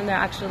graduated from there,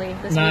 actually,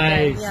 this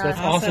weekend. Yeah. That's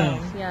awesome.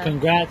 Yeah.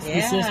 Congrats,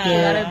 the sister. She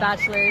got her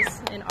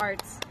bachelor's in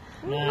arts.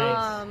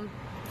 Nice.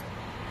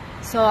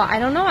 So I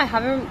don't know. I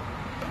haven't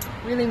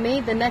really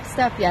made the next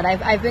step yet.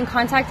 I've been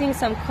contacting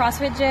some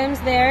CrossFit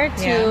gyms there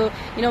to,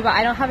 but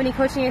I don't have any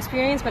coaching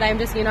experience, but I'm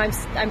just,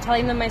 I'm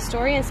telling them my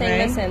story and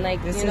saying, listen,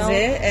 like, this is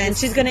it. And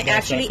she's going to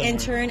actually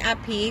intern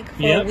at Peak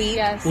for a week.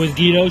 Yes. With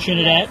Guido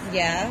Trinidad.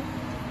 Yeah.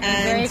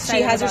 And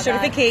she has her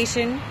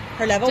certification,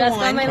 her level 1.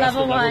 Just got my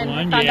level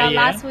 1. Found out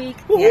last week.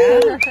 Yeah.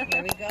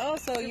 There we go.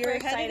 So you're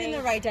headed in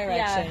the right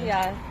direction.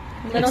 Yeah.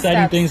 Little exciting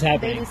steps, things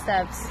happening. baby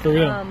steps. For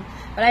real.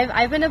 But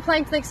I've been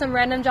applying to like some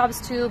random jobs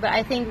too. But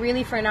I think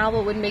really for now,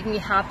 what would make me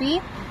happy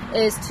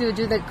is to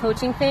do the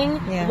coaching thing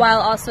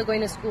while also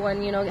going to school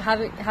and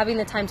having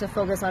the time to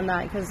focus on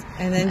that.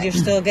 And then you're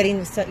still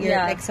getting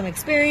some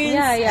experience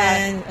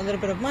and a little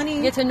bit of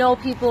money. Get to know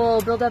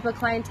people, build up a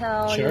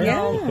clientele. Sure,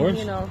 of course.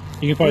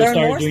 You can probably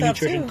start doing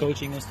nutrition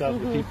coaching and stuff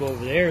with people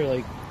over there,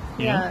 like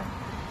you know.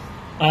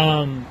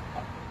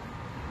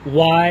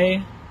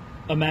 Why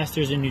a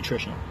master's in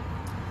nutrition?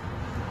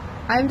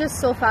 I'm just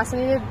so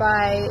fascinated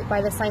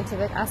by the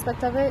scientific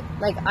aspect of it.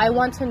 Like, I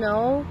want to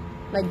know,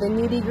 like, the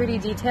nitty-gritty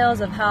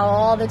details of how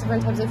all the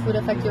different types of food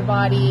affect your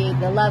body,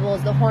 the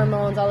levels, the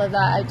hormones, all of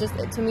that.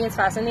 To me, it's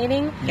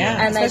fascinating.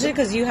 Yeah, and especially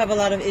because you have a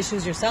lot of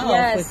issues yourself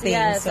with things.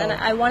 Yes, and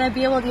I want to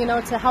be able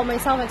to, to help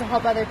myself and to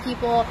help other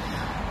people.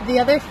 The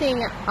other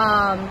thing,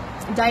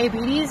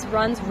 diabetes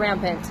runs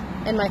rampant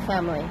in my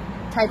family.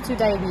 Type 2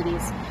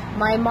 diabetes.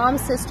 My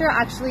mom's sister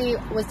actually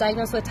was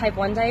diagnosed with type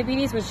 1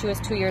 diabetes when she was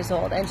 2 years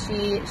old, and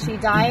she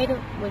died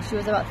when she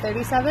was about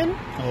 37. Oh,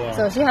 wow.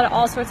 So she had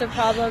all sorts of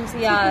problems.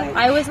 Yeah,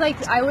 I was like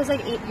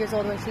 8 years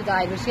old when she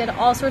died, but she had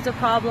all sorts of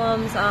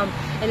problems.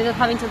 Ended up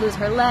having to lose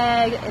her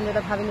leg. Ended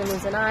up having to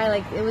lose an eye.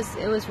 Like it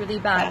was really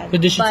bad.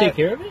 But did she take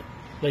care of it?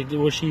 Like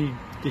did she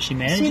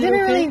manage it? She didn't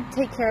really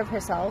take care of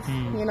herself,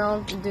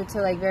 due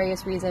to like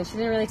various reasons. She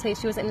didn't really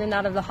she was in and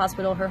out of the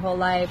hospital her whole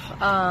life.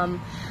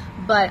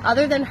 But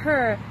other than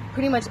her,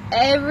 pretty much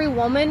every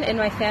woman in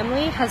my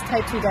family has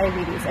type 2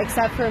 diabetes,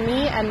 except for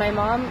me and my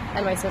mom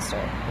and my sister.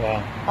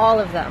 Wow. All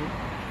of them,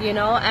 and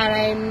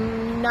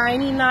I'm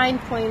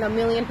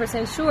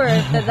 99.1,000,000% sure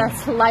that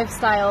that's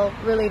lifestyle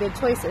related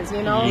choices,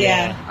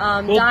 Yeah.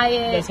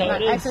 Diet,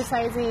 not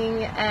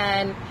exercising,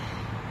 and,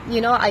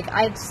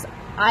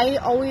 I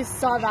always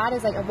saw that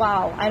as like,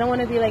 wow, I don't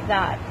want to be like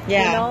that,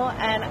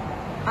 and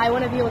I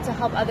want to be able to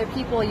help other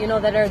people,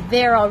 that are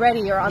there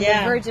already or on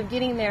the verge of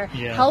getting there,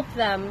 help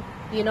them,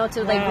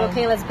 to like,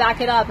 okay, let's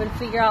back it up and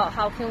figure out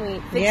how can we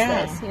fix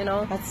this,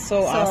 That's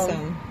so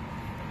awesome.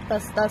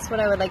 That's what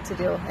I would like to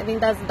do. I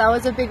think that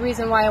was a big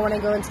reason why I want to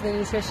go into the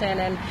nutrition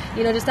and,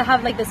 just to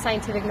have like the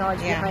scientific knowledge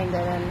behind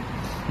it and,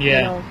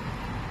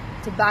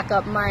 to back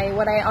up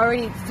what I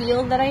already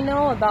feel that I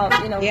know about,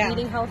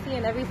 eating healthy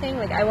and everything.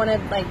 Like I want to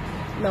like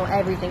know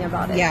everything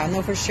about it. Yeah,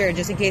 no, for sure.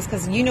 Just in case,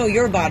 because you know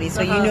your body,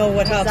 so you know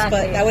what helps.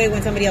 But that way,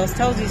 when somebody else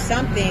tells you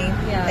something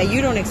that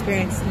you don't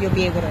experience, you'll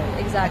be able to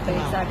exactly.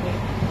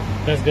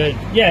 That's good.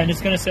 Yeah, and it's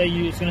gonna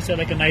set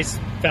like a nice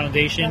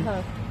foundation,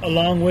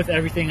 along with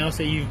everything else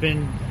that you've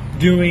been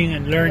doing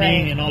and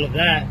learning and all of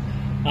that.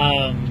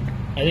 I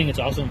think it's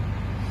awesome.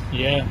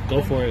 Yeah,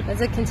 go for it.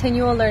 It's a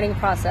continual learning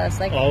process.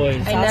 Like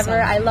always.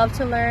 I love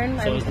to learn.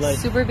 So I'm a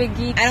super big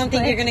geek. I don't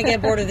think you're gonna get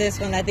bored of this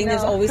one. I think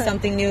there's always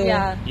something new.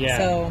 Yeah.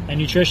 So and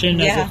nutrition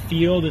as a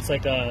field, it's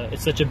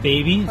such a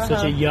baby,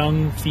 such a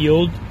young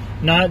field.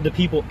 Not the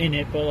people in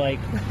it, but like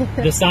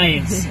the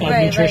science of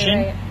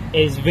nutrition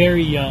is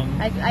very young.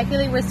 I feel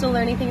like we're still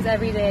learning things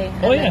every day.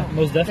 Oh yeah,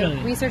 most definitely.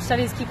 The research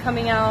studies keep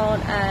coming out,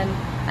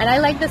 and I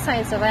like the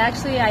science stuff.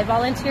 I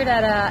volunteered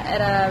at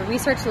a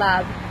research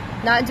lab.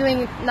 Not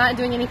doing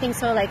anything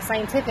so like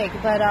scientific,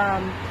 but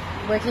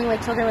working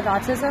with children with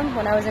autism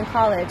when I was in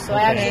college. So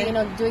I actually,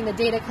 doing the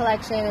data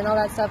collection and all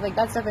that stuff, like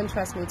that stuff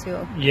interests me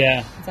too.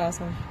 Yeah, it's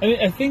awesome.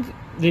 I think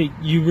that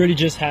you really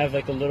just have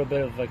like a little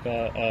bit of like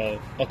a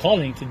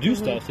calling to do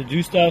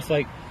stuff,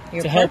 like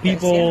your to help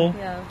people,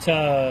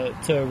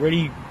 to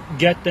really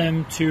get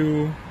them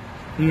to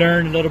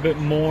learn a little bit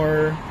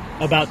more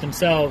about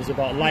themselves,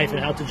 about life, and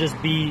how to just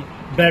be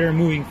better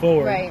moving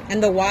forward. Right.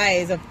 And the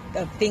whys of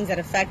things that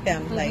affect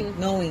them, like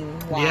knowing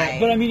why. Yeah,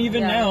 but I mean,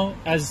 even now,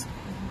 as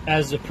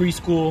a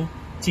preschool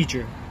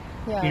teacher,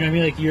 you know what I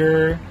mean? Like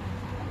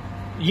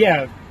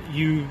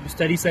you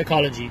study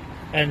psychology,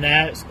 and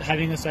that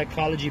having a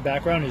psychology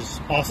background is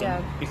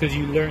awesome because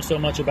you learn so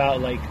much about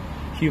like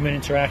human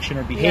interaction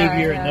or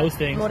behavior and those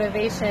things.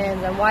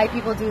 Motivations and why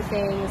people do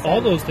things.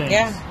 All those things.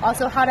 Yeah.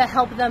 Also how to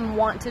help them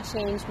want to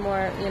change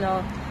more,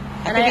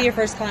 I could be your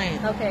first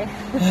client. Okay.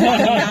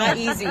 Not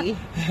easy.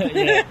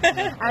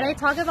 And I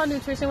talk about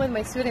nutrition with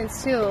my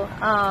students too.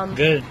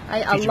 Good.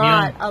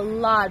 A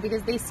lot,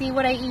 because they see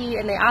what I eat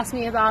and they ask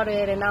me about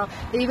it, and now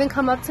they even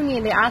come up to me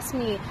and they ask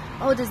me,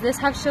 "Oh, does this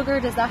have sugar?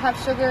 Does that have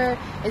sugar?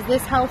 Is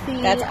this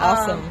healthy?" That's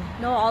awesome.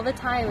 No, all the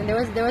time. And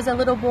there was a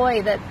little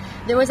boy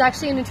there was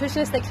actually a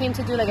nutritionist that came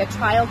to do like a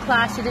trial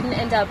class. She didn't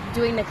end up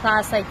doing the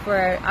class like for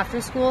after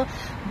school,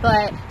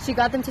 but she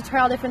got them to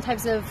try all different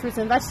types of fruits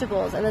and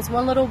vegetables. And this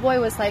one little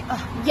boy was like,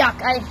 "Oh,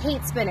 yuck, I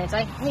hate spinach.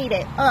 I hate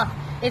it. Ugh,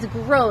 it's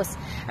gross."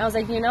 And I was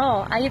like,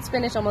 I eat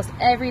spinach almost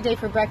every day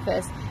for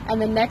breakfast. And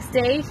the next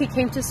day he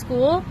came to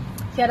school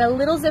He had a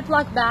little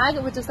Ziploc bag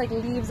with just like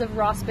leaves of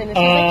raw spinach.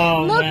 He was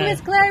Oh, like, look, man.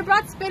 Miss Claire, I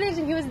brought spinach.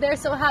 And he was there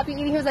so happy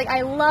eating. He was like,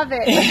 I love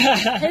it.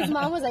 His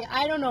mom was like,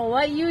 I don't know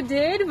what you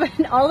did,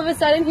 but all of a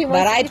sudden he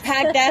But I wants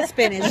packed that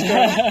spinach,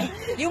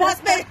 girl. You want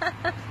spinach?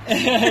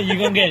 You're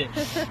gonna get it.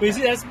 But you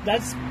see,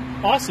 that's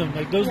awesome.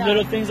 Like those Yeah.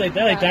 little things like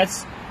that. Like Yeah.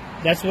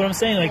 that's what I'm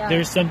saying. Like Yeah.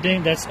 there's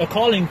something that's a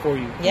calling for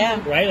you.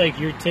 Yeah. Right. Like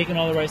you're taking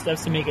all the right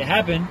steps to make it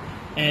happen,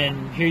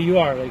 and here you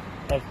are, like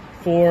a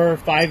 4 or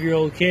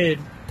 5-year-old kid.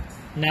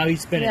 Now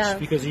eats spinach Yeah.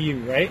 because of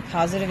you, right?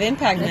 Positive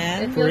impact,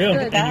 man. it For feels real.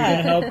 good. And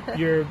you're gonna help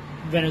your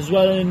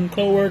Venezuelan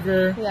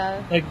coworker.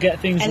 Yeah. Like get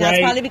things And right.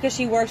 that's probably because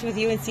she works with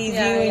you and sees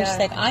Yeah, you, and yeah. she's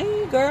like, "Ay,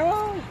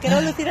 girl,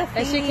 quiero lucir And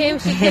así." she came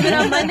in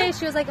on Monday.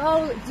 She was like,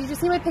 oh, did you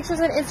see my pictures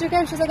on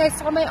Instagram? She was like, I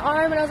saw my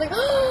arm. And I was like,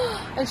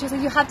 oh. And she was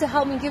like, you have to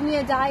help me. Give me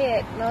a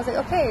diet. And I was like,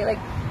 okay. Like,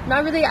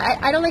 not really.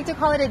 I don't like to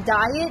call it a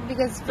diet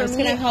because for It's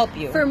me, gonna help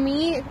you. For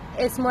me,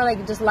 it's more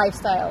like just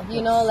lifestyle.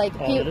 You know, like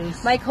all it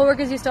is. my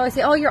coworkers used to always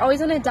say, oh, you're always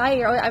on a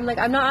diet. I'm like,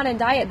 I'm not on a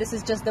diet. This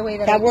is just the way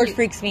that I That word eat.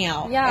 freaks me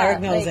out. Yeah,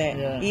 Eric knows like-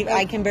 it. Yeah.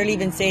 I can barely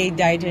even say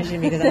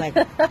dietitian because I'm like,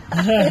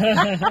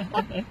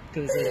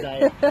 Because it's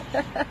diet.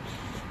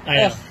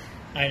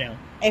 I know.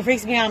 it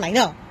freaks me out. I'm like,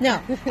 no.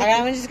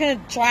 I'm just gonna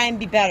try and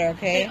be better,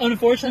 okay?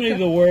 Unfortunately,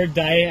 the word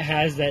diet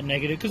has that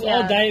negative because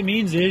all Yeah. diet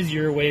means is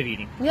your way of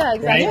eating, Yeah,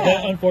 exactly. right? Yeah.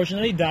 But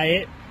unfortunately,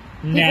 diet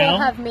People now.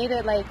 have made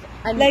it like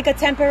Like a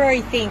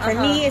temporary thing. For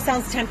Uh-huh. me, it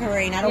sounds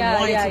temporary, and I don't Yeah,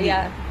 want it yeah, to be.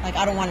 yeah. Like,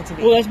 I don't want it to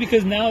be. Well, that's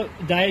because now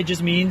diet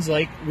just means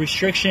like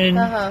restriction,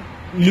 Uh-huh.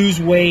 lose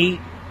weight,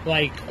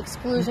 like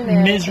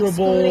exclusionary, miserable.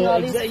 excluding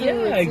all these Exa- foods. yeah,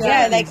 yeah,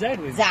 exactly. like,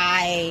 exactly.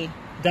 die.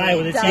 Die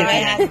with a Die. I T.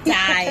 have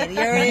died.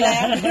 You're really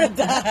like, I'm gonna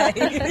die.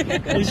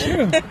 It's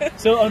true.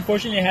 So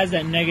unfortunately, it has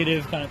that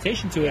negative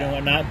connotation to it and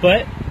whatnot.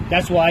 But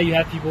that's why you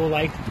have people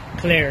like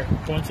Claire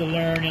going to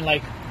learn and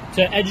like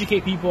to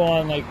educate people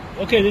on like,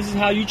 okay, this is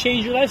how you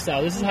change your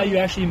lifestyle. This is how you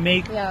actually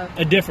make Yeah.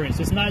 a difference.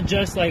 It's not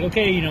just like,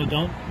 okay,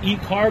 don't eat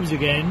carbs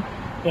again,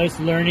 but it's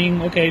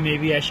learning. Okay,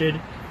 maybe I should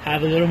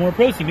have a little more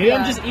protein. Maybe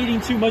I'm Yeah. just eating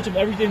too much of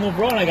everything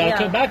overall, and I gotta Yeah.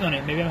 cut back on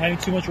it. Maybe I'm having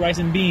too much rice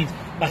and beans,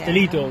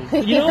 pastelitos.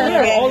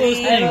 Whatever, all those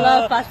I I things.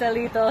 love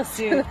pastelitos.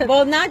 Dude.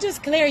 Well, not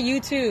just Claire, you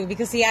too.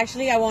 Because see,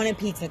 actually, I wanted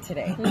pizza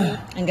today,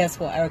 and guess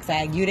what? Eric's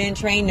like, "You didn't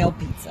train, no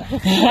pizza."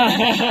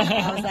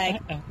 I was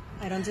like,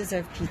 "I don't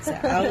deserve pizza.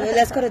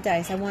 Let's go to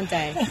Dice. I want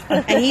Dice."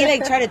 And he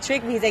like tried to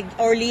trick me. He's like,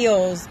 "Or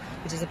Leo's,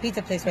 which is a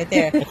pizza place right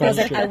there." I was the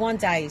like, street. "I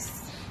want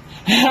Dice."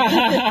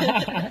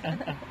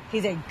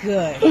 He's like,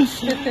 "Good."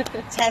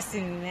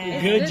 Testing me,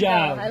 man. Good Good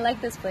job. though. I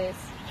like this place.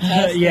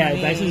 Yeah,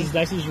 me.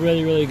 Dice is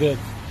really, really good.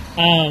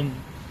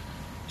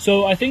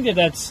 So I think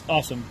that's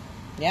awesome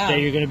Yeah. that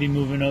you're going to be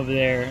moving over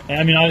there.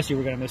 I mean, obviously,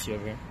 we're going to miss you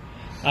over here.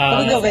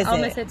 We'll go visit. I'll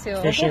miss it too.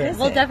 For sure.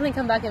 We'll definitely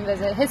come back and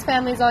visit. His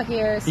family's all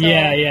here, so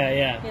yeah.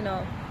 you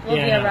know, we'll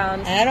Yeah. be around.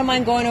 And I don't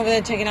mind going over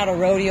there checking out a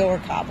rodeo or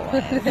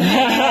cowboy.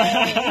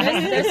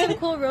 There's some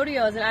cool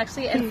rodeos, and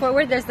actually in Fort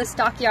Worth there's the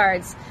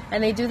stockyards,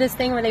 and they do this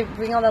thing where they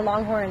bring all the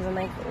longhorns and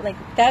like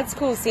That's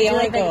cool. See, I do,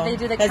 want like, to go. they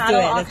do the Let's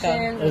cattle do it. Let's go.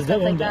 auctions and Let's stuff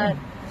do it. like I'm that. down.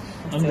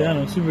 I'm down.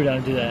 I'm super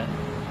down to do that.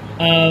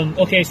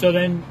 Okay, so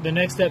then the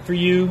next step for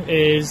you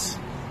is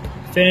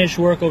finish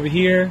work over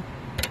here,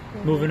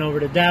 moving over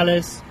to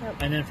Dallas, Yep.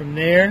 and then from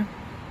there,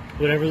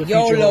 whatever the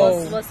future YOLO.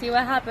 holds. We'll see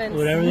what happens.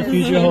 Whatever the It's,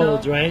 future you know,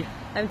 holds, right?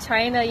 I'm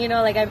trying to,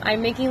 like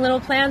I'm making little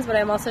plans, but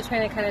I'm also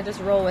trying to kind of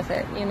just roll with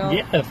it,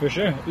 Yeah, for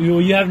sure. You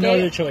have no Get-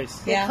 other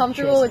choice. Yeah. Get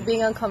comfortable trust with me.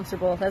 being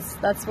uncomfortable.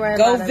 That's where I'm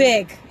Go at.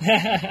 Vic.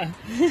 There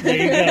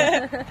you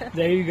go.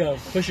 There you go.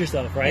 Push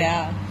yourself, right?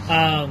 Yeah.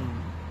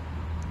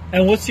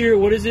 And what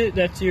is it?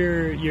 That's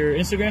your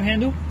Instagram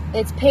handle?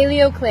 It's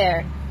Paleo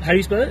Claire. How do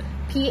you spell it?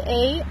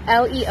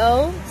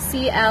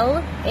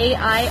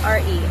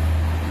 PALEOCLAIRE.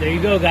 There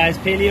you go, guys.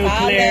 Paleo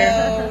Claire.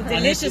 Follow. on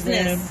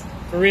Deliciousness.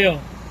 Instagram. For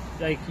real.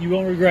 Like, you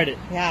won't regret it.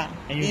 Yeah.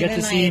 And you Even get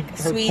to see like her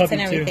sweets puppy,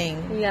 and too.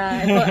 everything.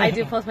 Yeah, I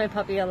do post my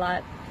puppy a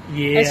lot.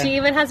 Yeah. And she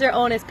even has her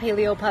own as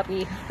Paleo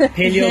Puppy.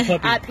 Paleo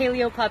Puppy. At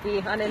Paleo Puppy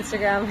on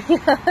Instagram.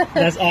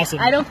 That's awesome.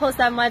 I don't post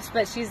that much,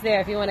 but she's there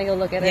if you want to go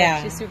look at her.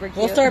 Yeah. She's super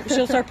cute.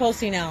 She'll start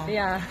posting now.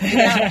 Yeah.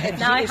 If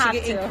Now I if have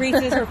she to.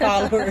 increases her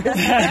followers.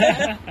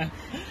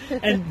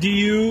 And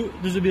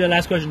this will be the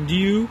last question, do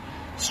you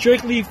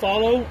strictly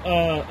follow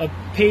a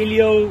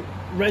paleo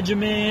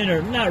regimen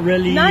or not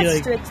really? Not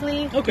like,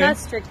 strictly. Okay. Not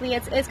strictly.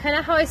 It's kind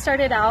of how I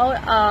started out.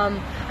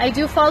 I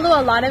do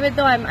follow a lot of it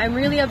though. I'm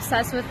really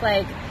obsessed with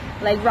like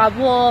Rob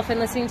Wolf and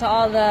listening to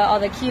all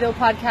the keto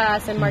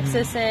podcasts and Mark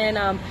Sisson.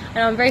 And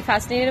I'm very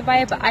fascinated by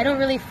it, but I don't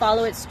really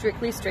follow it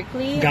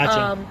strictly.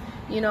 Gotcha.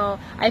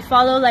 I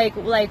follow like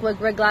what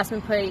Greg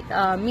Glassman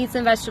put: meats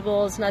and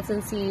vegetables, nuts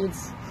and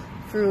seeds,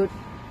 fruit,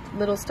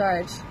 little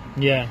starch.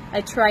 Yeah.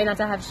 I try not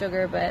to have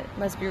sugar, but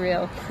let's be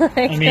real.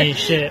 I mean,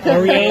 shit.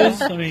 Oreos?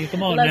 I mean,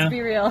 come on Let's now.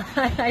 be real.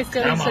 I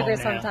still Come eat on sugar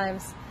now.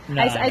 sometimes.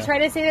 Nah, I no. try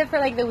to save it for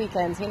like the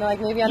weekends. Like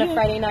maybe on a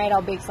Friday night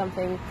I'll bake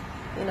something.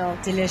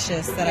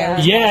 Delicious. That Yeah. I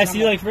was Yeah, I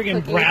see like freaking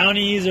Cookies.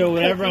 brownies or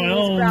whatever. I'm like,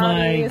 Cookies, oh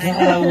brownies. my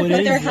god, what But is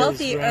they're this,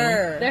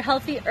 healthier. They're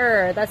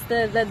healthier. That's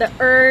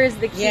the is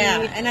the key.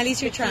 Yeah, and at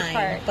least you're the key trying,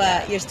 part,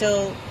 but you're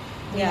still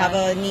You have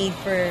a need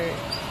for...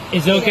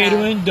 It's okay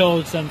to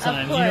indulge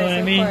sometimes, course, you know what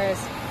I mean? Of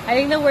course. I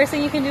think the worst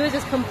thing you can do is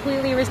just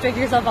completely restrict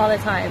yourself all the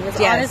time.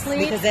 Because honestly,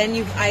 because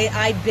then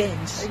I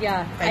binge.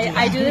 Yeah,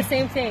 I do the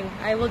same thing.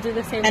 I will do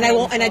the same and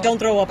thing. And I don't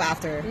throw up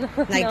after.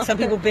 Like some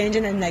people binge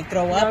and then like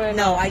throw up.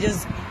 No, I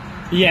just...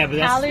 Yeah, but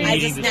that's... Calories I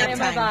just nap in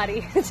time. my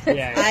body.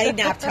 Yeah. I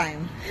nap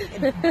time.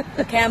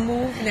 Can't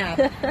move, nap.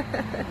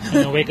 And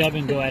then wake up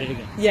and go at it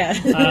again. Yeah.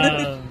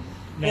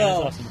 Man, that's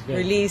awesome. Good.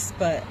 Release,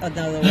 but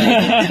another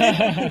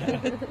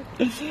way.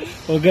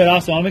 Well, good.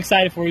 Awesome. I'm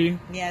excited for you.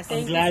 Yes. I'm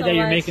Thank glad you so that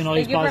you're much. making all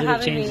these Thank you for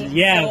positive having changes. me.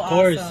 Yeah, So of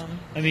course. awesome.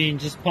 I mean,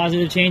 just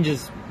positive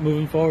changes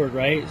moving forward,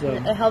 right? So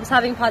It helps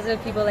having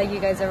positive people like you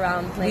guys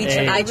around. Like,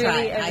 Hey. I it try.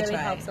 really, it I really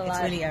try. helps a It's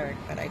lot. really Eric,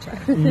 but I try.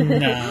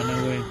 nah,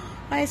 no way.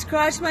 I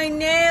scratched my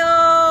nail.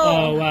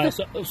 Oh wow!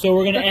 So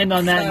we're gonna end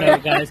on that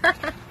note, guys.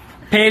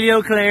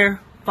 Paleo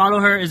Claire, follow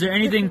her. Is there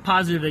anything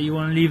positive that you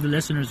want to leave the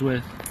listeners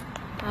with?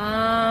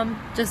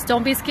 Just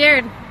don't be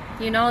scared.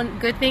 You know,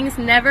 good things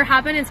never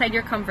happen inside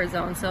your comfort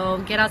zone. So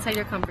get outside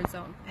your comfort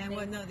zone. And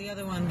what? No, the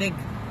other one, big.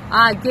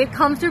 Get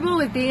comfortable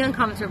with being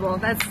uncomfortable.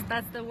 That's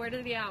the word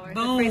of the hour.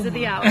 Boom. The phrase of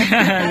the hour.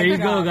 There you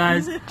go,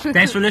 guys.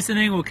 Thanks for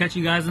listening. We'll catch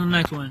you guys on the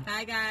next one.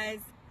 Bye, guys.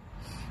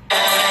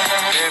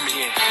 Hear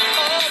me in.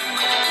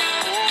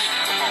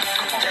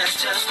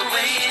 That's just the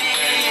way it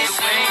is.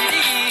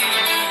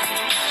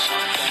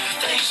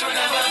 Things will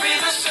never be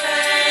the same.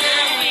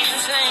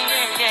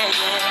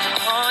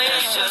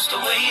 That's just the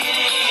way it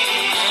is.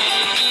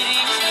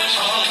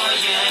 Oh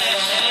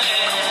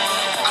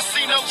yeah. I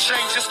see no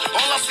changes.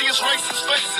 All I see is racist faces.